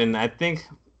totally right. And I think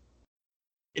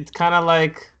it's kind of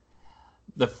like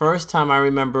the first time I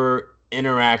remember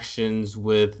interactions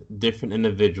with different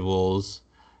individuals.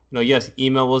 Yes,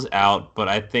 email was out, but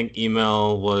I think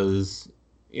email was,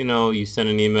 you send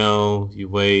an email, you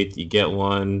wait, you get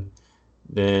one,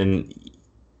 then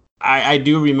I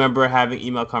do remember having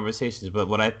email conversations, but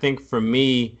what I think for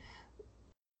me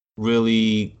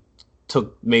really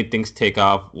made things take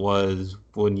off was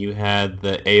when you had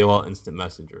the AOL Instant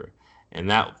Messenger. And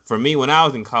that, for me, when I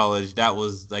was in college, that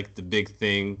was like the big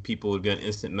thing. People would get an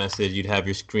instant message. You'd have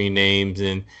your screen names,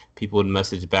 and people would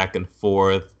message back and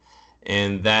forth.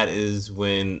 And that is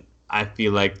when I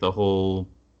feel like the whole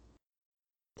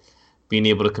being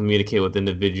able to communicate with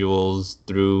individuals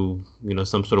through,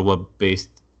 some sort of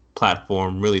web-based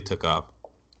platform really took off.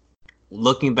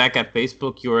 Looking back at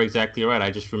Facebook, you are exactly right.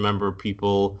 I just remember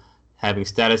people having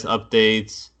status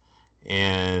updates,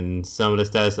 and some of the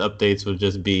status updates would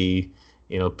just be,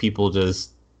 people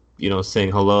just,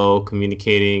 saying hello,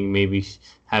 communicating, maybe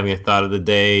having a thought of the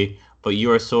day. But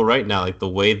you are so right now, like the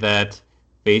way that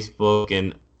Facebook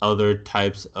and other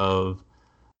types of,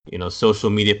 social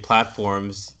media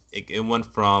platforms, it went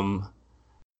from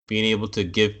being able to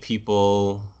give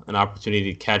people an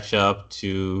opportunity to catch up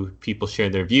to people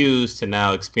sharing their views to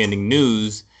now expanding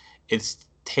news. It's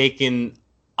taken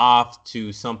off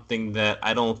to something that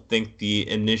I don't think the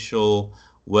initial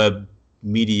web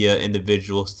media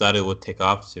individuals thought it would take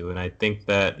off to. And I think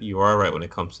that you are right when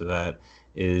it comes to that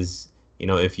is,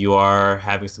 if you are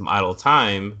having some idle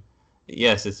time,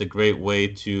 yes, it's a great way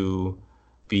to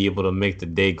be able to make the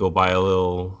day go by a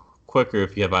little quicker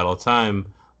if you have idle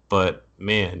time. But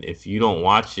man, if you don't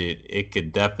watch it, it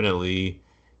could definitely,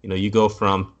 you go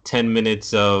from 10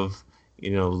 minutes of,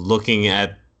 looking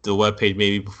at the webpage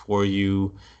maybe before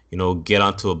you, get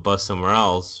onto a bus somewhere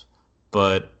else.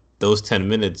 But those 10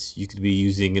 minutes, you could be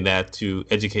using that to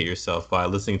educate yourself by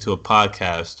listening to a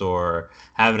podcast or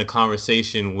having a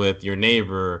conversation with your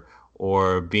neighbor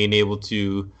or being able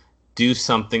to do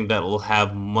something that will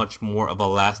have much more of a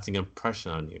lasting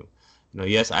impression on you.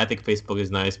 Yes, I think Facebook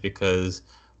is nice because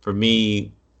for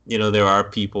me, there are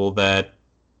people that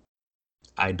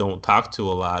I don't talk to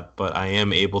a lot, but I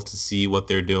am able to see what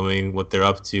they're doing, what they're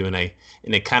up to, and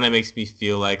it kind of makes me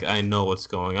feel like I know what's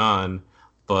going on.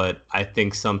 But I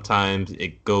think sometimes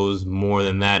it goes more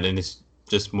than that, and it's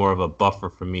just more of a buffer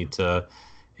for me to,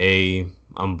 hey,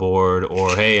 I'm bored,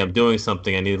 or hey, I'm doing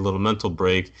something, I need a little mental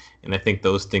break. And I think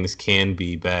those things can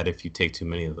be bad if you take too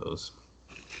many of those.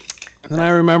 And I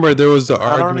remember there was the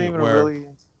argument where really...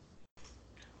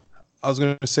 I was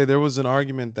going to say there was an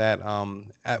argument that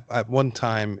at one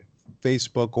time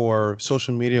Facebook or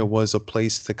social media was a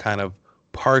place to kind of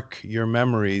park your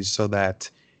memories so that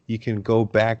you can go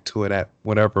back to it at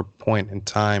whatever point in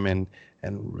time and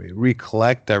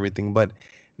recollect everything. But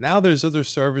now there's other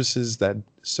servers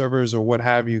or what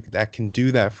have you that can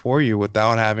do that for you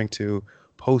without having to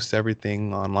post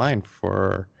everything online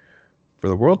for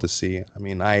the world to see. I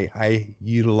mean, I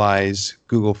utilize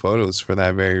Google Photos for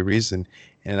that very reason,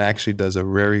 and it actually does a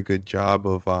very good job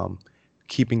of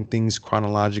keeping things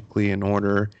chronologically in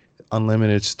order,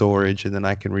 unlimited storage, and then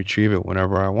I can retrieve it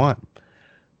whenever I want.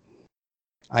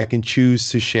 I can choose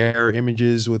to share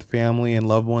images with family and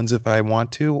loved ones if I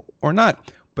want to or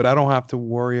not, but I don't have to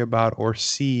worry about or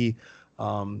see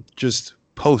just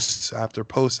posts after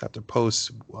posts after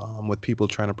posts with people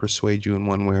trying to persuade you in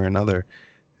one way or another.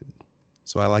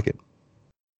 So I like it.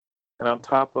 And on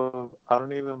top of, I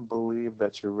don't even believe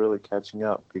that you're really catching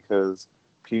up because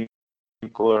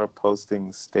people are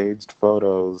posting staged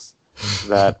photos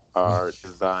that are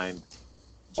designed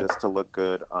just to look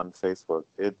good on Facebook.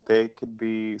 They could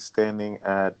be standing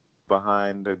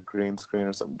behind a green screen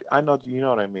or something. I know, you know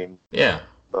what I mean. Yeah.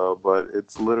 But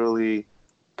it's literally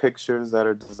pictures that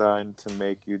are designed to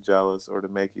make you jealous or to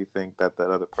make you think that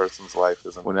other person's life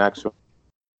isn't. When in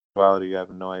actuality, you have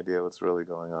no idea what's really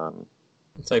going on.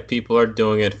 It's like people are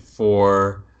doing it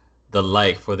for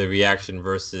for the reaction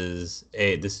versus,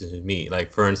 hey, this is me.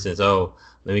 Like, for instance, oh,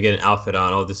 let me get an outfit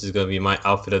on. Oh, this is going to be my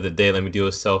outfit of the day. Let me do a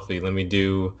selfie. Let me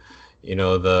do,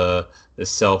 the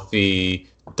selfie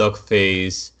duck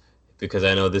face because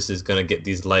I know this is going to get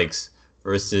these likes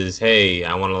versus, hey,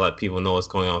 I want to let people know what's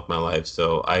going on with my life.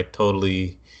 So I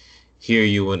totally hear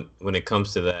you when it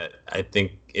comes to that. I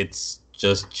think it's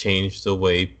just changed the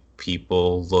way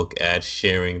people look at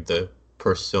sharing the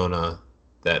persona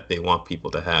that they want people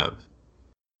to have.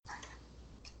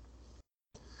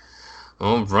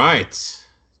 All right.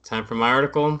 Time for my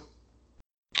article.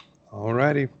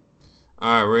 Alrighty.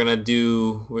 All right, we're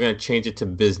gonna change it to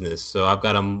business. So I've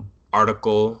got an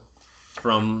article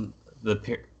from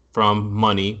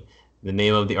Money. The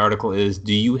name of the article is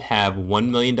 "Do you have $1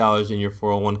 million in your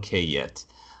 401k yet?"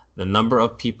 The number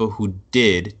of people who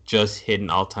did just hit an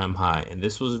all-time high, and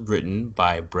this was written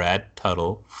by Brad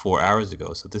Tuttle 4 hours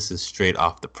ago. So this is straight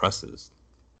off the presses.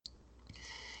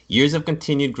 Years of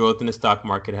continued growth in the stock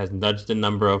market has nudged the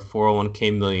number of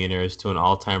 401k millionaires to an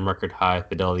all-time record high,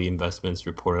 Fidelity Investments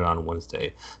reported on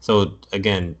Wednesday. So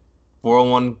again,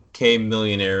 401k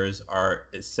millionaires are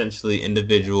essentially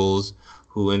individuals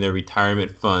who in their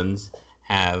retirement funds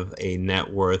have a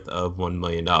net worth of $1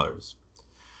 million.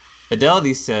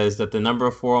 Fidelity says that the number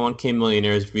of 401k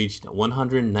millionaires reached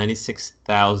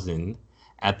 196,000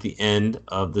 at the end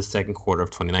of the second quarter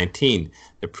of 2019.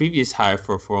 The previous high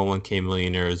for 401k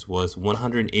millionaires was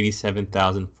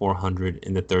 187,400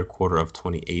 in the third quarter of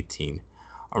 2018.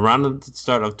 Around the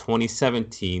start of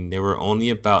 2017, there were only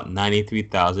about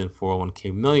 93,000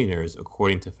 401k millionaires,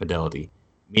 according to Fidelity,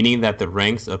 meaning that the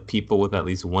ranks of people with at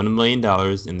least $1 million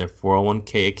in their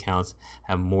 401k accounts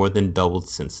have more than doubled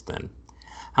since then.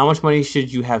 How much money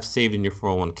should you have saved in your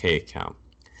 401k account?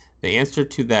 The answer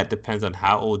to that depends on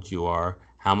how old you are,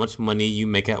 how much money you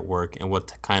make at work, and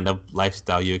what kind of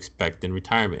lifestyle you expect in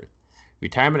retirement.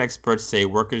 Retirement experts say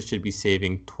workers should be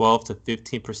saving 12 to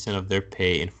 15% of their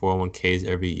pay in 401ks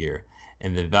every year,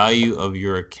 and the value of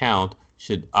your account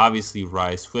should obviously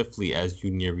rise swiftly as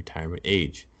you near retirement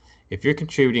age. If you're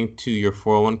contributing to your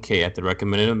 401k at the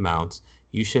recommended amounts,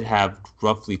 you should have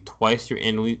roughly twice your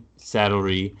annual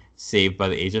salary saved by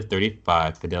the age of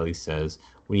 35, Fidelity says.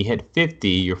 When you hit 50,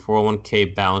 your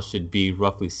 401k balance should be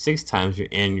roughly 6 times your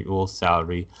annual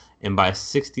salary, and by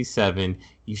 67,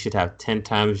 you should have 10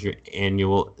 times your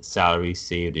annual salary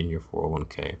saved in your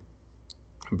 401k.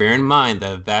 Bear in mind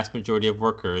that a vast majority of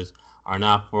workers are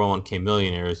not 401k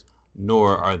millionaires,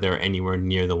 nor are they anywhere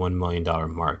near the $1 million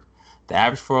mark. The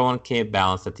average 401k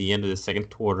balance at the end of the second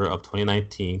quarter of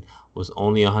 2019 was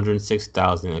only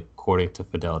 $106,000, according to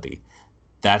Fidelity.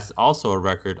 That's also a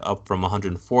record, up from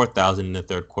 $104,000 in the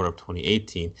third quarter of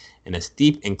 2018, and a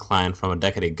steep incline from a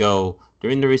decade ago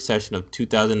during the recession of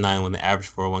 2009 when the average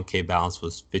 401k balance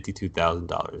was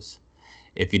 $52,000.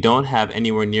 If you don't have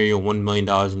anywhere near your $1 million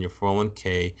in your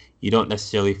 401k, you don't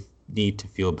necessarily need to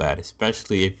feel bad,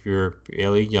 especially if you're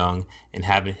fairly young and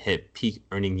haven't hit peak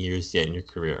earning years yet in your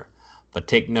career. But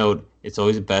take note, it's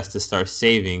always best to start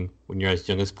saving when you're as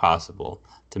young as possible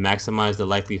to maximize the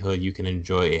likelihood you can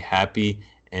enjoy a happy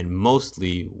and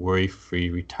mostly worry-free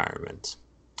retirement.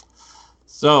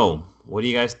 So, what do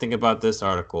you guys think about this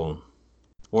article?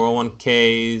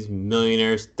 401ks,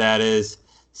 millionaire status,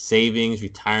 savings,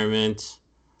 retirement.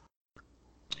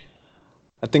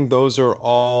 I think those are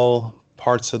all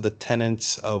parts of the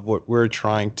tenets of what we're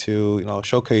trying to,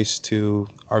 showcase to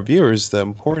our viewers, the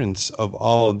importance of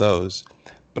all of those.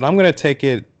 But I'm going to take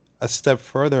it a step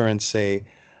further and say,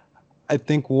 I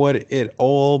think what it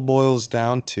all boils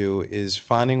down to is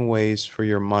finding ways for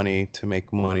your money to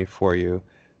make money for you.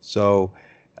 So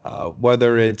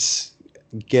whether it's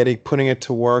putting it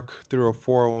to work through a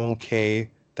 401k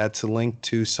that's linked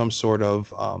to some sort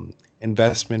of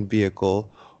investment vehicle,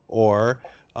 or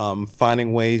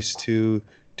finding ways to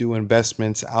do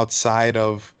investments outside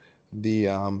of the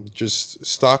just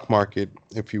stock market,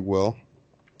 if you will,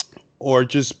 or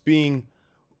just being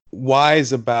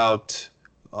wise about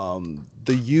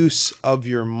the use of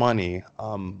your money.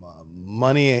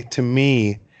 Money, to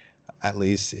me, at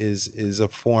least, is a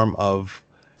form of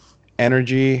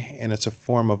energy, and it's a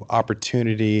form of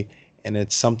opportunity, and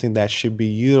it's something that should be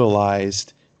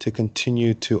utilized to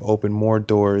continue to open more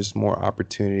doors, more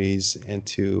opportunities, and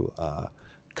to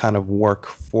kind of work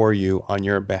for you on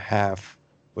your behalf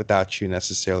without you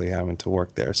necessarily having to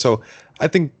work there. So I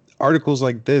think articles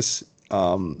like this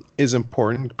is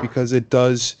important because it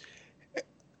does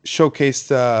showcase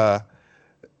the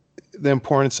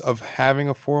importance of having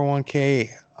a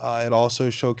 401k. It also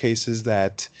showcases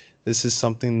that this is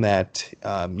something that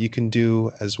you can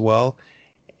do as well.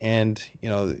 And,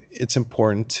 it's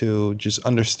important to just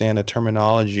understand the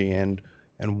terminology and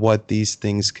what these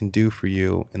things can do for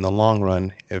you in the long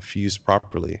run if used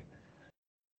properly.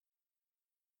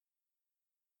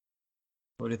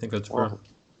 What do you think, Christopher?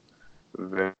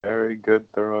 Very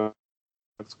good, thorough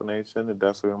explanation. It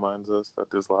definitely reminds us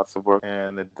that there's lots of work,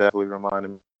 and it definitely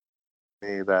reminded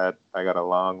me that I got a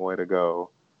long way to go.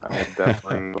 I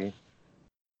definitely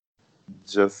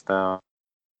just now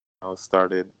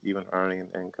started even earning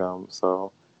an income.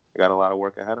 So I got a lot of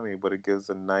work ahead of me, but it gives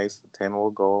a nice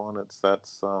attainable goal and it sets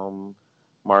some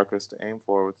markers to aim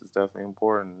for, which is definitely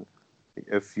important.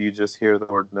 If you just hear the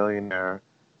word millionaire,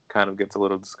 kind of gets a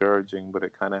little discouraging, but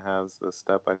it kind of has a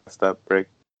step-by-step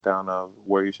breakdown of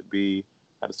where you should be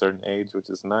at a certain age, which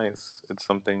is nice. It's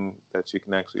something that you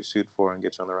can actually shoot for and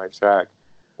get you on the right track.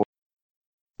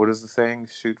 What is the saying?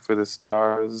 Shoot for the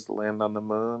stars, land on the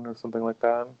moon, or something like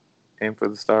that? Aim for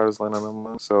the stars, land on the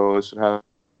moon. So it should have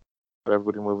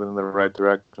everybody moving in the right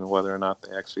direction, whether or not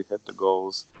they actually hit the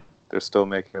goals. They're still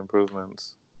making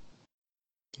improvements.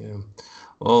 Yeah.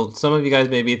 Well, some of you guys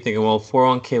may be thinking, well,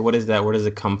 401k, what is that? Where does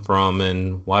it come from?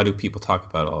 And why do people talk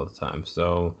about it all the time?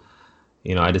 So,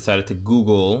 I decided to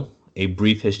Google a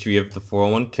brief history of the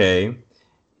 401k.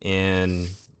 And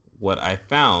what I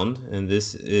found, and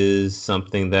this is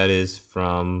something that is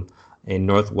from a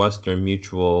Northwestern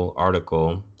Mutual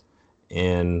article,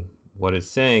 and what it's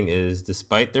saying is,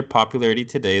 despite their popularity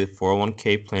today, the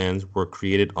 401k plans were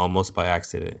created almost by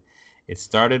accident. It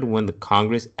started when the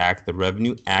Congress Act, the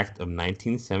Revenue Act of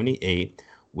 1978,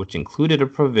 which included a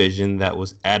provision that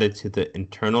was added to the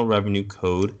Internal Revenue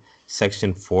Code,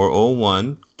 Section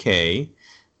 401k,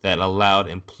 that allowed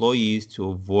employees to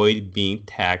avoid being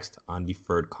taxed on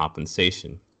deferred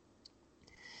compensation.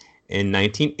 In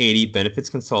 1980, benefits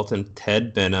consultant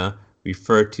Ted Benna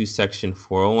referred to Section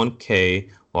 401k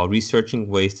while researching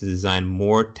ways to design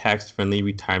more tax-friendly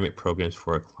retirement programs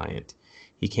for a client.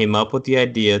 He came up with the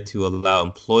idea to allow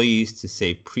employees to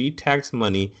save pre-tax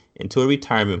money into a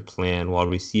retirement plan while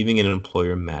receiving an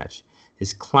employer match.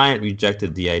 His client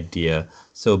rejected the idea,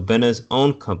 so Benna's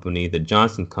own company, the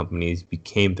Johnson Companies,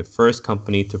 became the first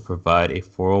company to provide a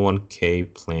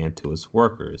 401k plan to its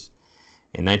workers.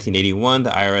 In 1981,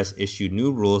 the IRS issued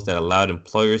new rules that allowed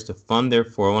employers to fund their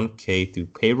 401k through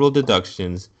payroll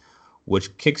deductions,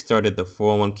 which kickstarted the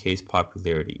 401k's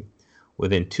popularity.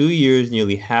 Within 2 years,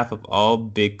 nearly half of all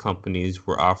big companies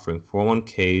were offering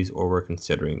 401ks or were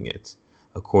considering it,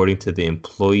 according to the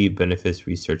Employee Benefits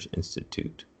Research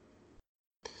Institute.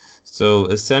 So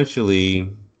essentially,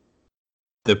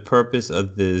 the purpose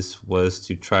of this was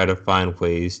to try to find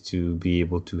ways to be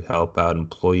able to help out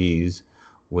employees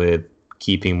with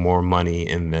keeping more money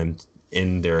in them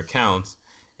in their accounts,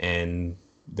 and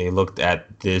they looked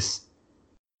at this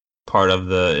part of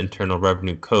the Internal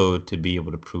Revenue Code to be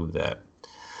able to prove that.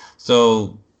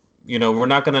 So, we're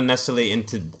not going to necessarily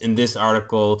in this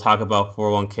article talk about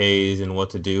 401ks and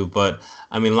what to do, but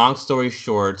I mean, long story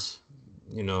short,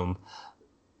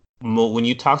 when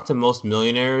you talk to most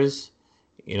millionaires,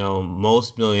 and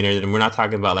we're not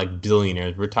talking about like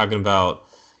billionaires, we're talking about,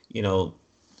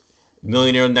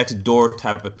 millionaire next door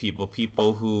type of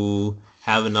people who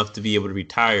have enough to be able to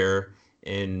retire,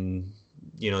 and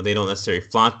they don't necessarily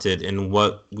flaunt it. And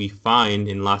what we find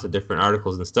in lots of different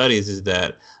articles and studies is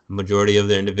that a majority of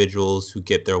the individuals who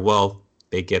get their wealth,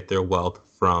 they get their wealth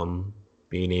from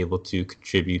being able to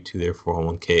contribute to their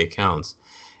 401k accounts.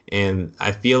 And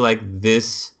I feel like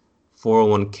this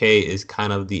 401k is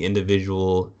kind of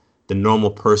the normal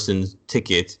person's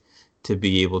ticket to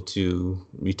be able to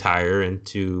retire and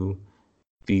to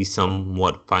be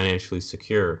somewhat financially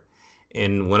secure.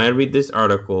 And when I read this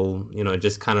article, it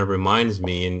just kind of reminds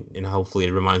me, and hopefully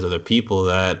it reminds other people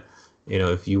that,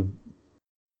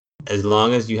 as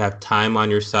long as you have time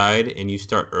on your side and you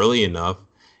start early enough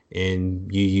and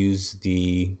you use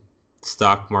the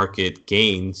stock market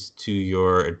gains to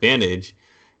your advantage,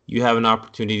 you have an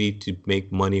opportunity to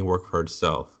make money work for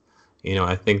itself.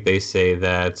 I think they say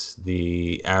that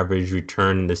the average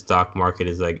return in the stock market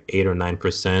is like 8 or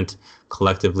 9%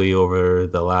 collectively over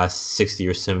the last 60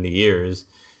 or 70 years.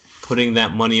 Putting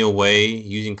that money away,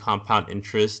 using compound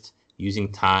interest,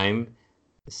 using time,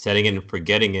 setting it and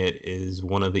forgetting it is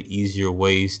one of the easier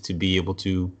ways to be able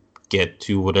to get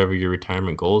to whatever your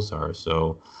retirement goals are.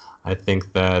 So I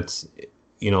think that,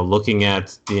 looking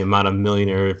at the amount of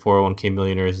 401k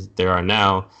millionaires there are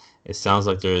now, it sounds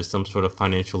like there is some sort of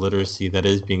financial literacy that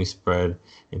is being spread,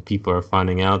 and people are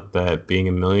finding out that being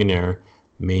a millionaire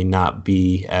may not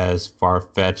be as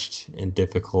far-fetched and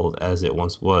difficult as it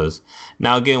once was.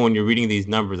 Now, again, when you're reading these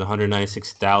numbers,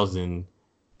 196,000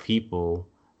 people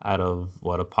out of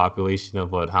a population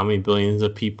of how many billions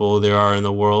of people there are in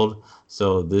the world.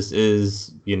 So this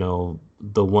is, the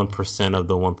 1% of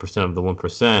the 1% of the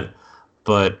 1%.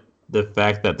 But the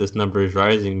fact that this number is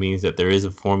rising means that there is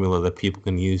a formula that people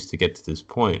can use to get to this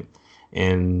point.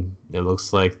 And it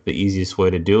looks like the easiest way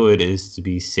to do it is to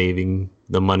be saving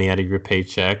the money out of your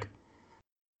paycheck,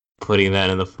 putting that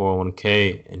in the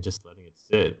 401k, and just letting it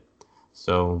sit.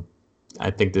 So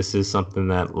I think this is something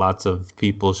that lots of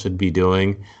people should be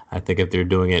doing. I think if they're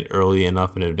doing it early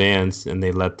enough in advance and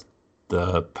they let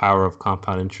the power of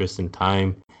compound interest and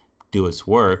time do its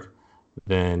work,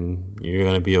 then you're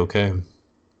going to be okay.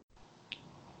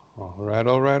 All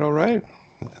right.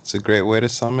 That's a great way to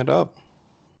sum it up.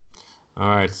 All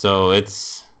right, so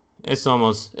it's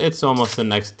almost the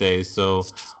next day. So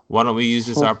why don't we use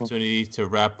this opportunity to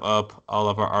wrap up all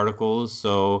of our articles?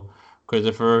 So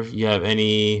Christopher, you have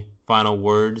any final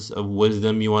words of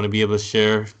wisdom you want to be able to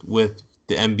share with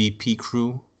the MVP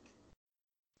crew?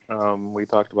 We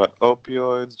talked about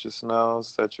opioids just now.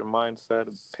 Set your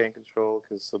mindset. Pain control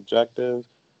is subjective.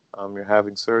 You're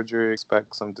having surgery.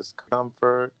 Expect some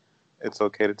discomfort. It's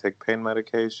okay to take pain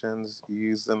medications.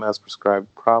 Use them as prescribed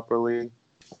properly,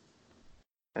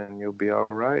 and you'll be all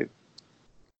right.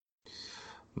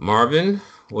 Marvin,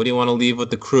 what do you want to leave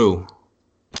with the crew?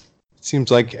 It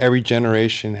seems like every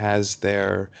generation has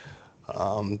their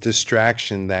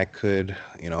distraction that could,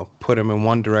 put them in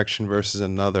one direction versus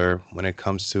another when it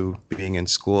comes to being in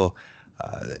school.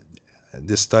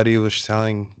 This study was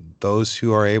telling those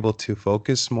who are able to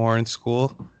focus more in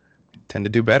school tend to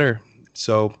do better.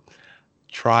 So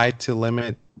try to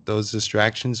limit those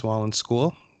distractions while in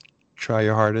school. Try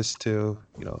your hardest to,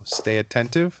 stay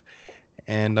attentive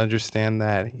and understand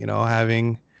that,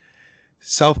 having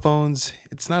cell phones,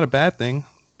 it's not a bad thing,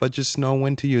 but just know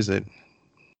when to use it.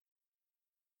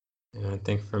 And I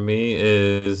think for me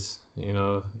is,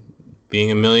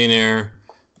 being a millionaire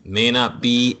may not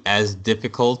be as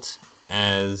difficult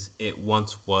as it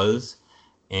once was.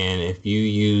 And if you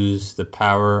use the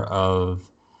power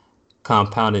of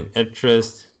compounding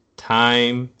interest,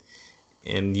 time,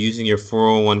 and using your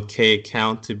 401k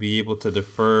account to be able to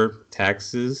defer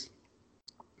taxes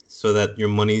so that your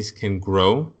monies can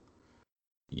grow,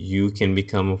 you can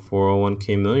become a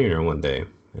 401k millionaire one day.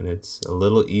 And it's a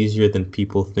little easier than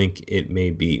people think it may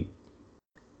be.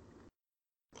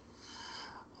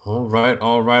 All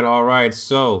right.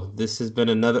 So this has been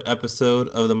another episode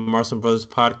of the Marston Brothers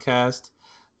podcast.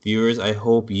 Viewers, I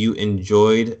hope you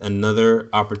enjoyed another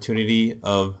opportunity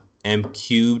of M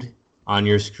Cubed on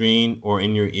your screen or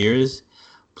in your ears.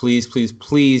 Please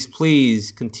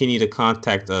continue to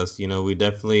contact us. We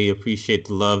definitely appreciate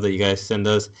the love that you guys send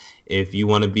us. If you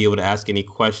want to be able to ask any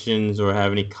questions or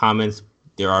have any comments,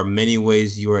 there are many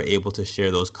ways you are able to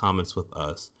share those comments with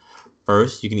us.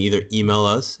 First, you can either email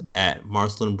us at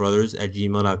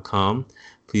marslandbrothers@gmail.com.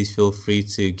 Please feel free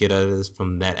to get at us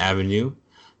from that avenue.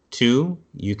 2,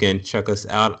 you can check us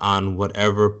out on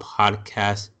whatever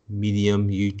podcast medium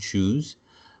you choose.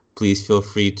 Please feel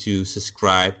free to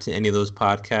subscribe to any of those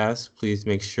podcasts. Please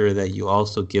make sure that you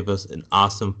also give us an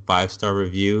awesome 5-star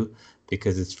review,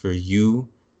 because it's for you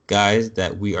guys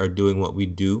that we are doing what we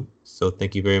do. So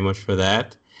thank you very much for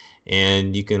that.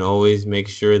 And you can always make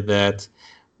sure that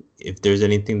if there's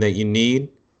anything that you need,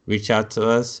 reach out to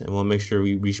us and we'll make sure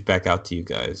we reach back out to you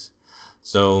guys.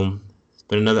 So it's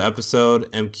been another episode,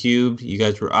 M Cubed. You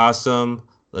guys were awesome.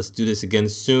 Let's do this again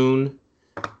soon.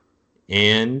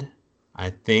 And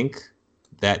I think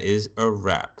that is a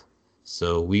wrap.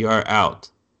 So we are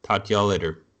out. Talk to y'all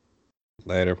later.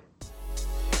 Later.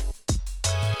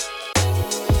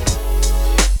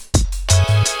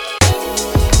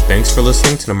 Thanks for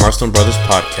listening to the Marston Brothers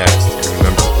podcast. And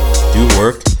remember, do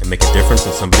work and make a difference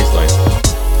in somebody's life.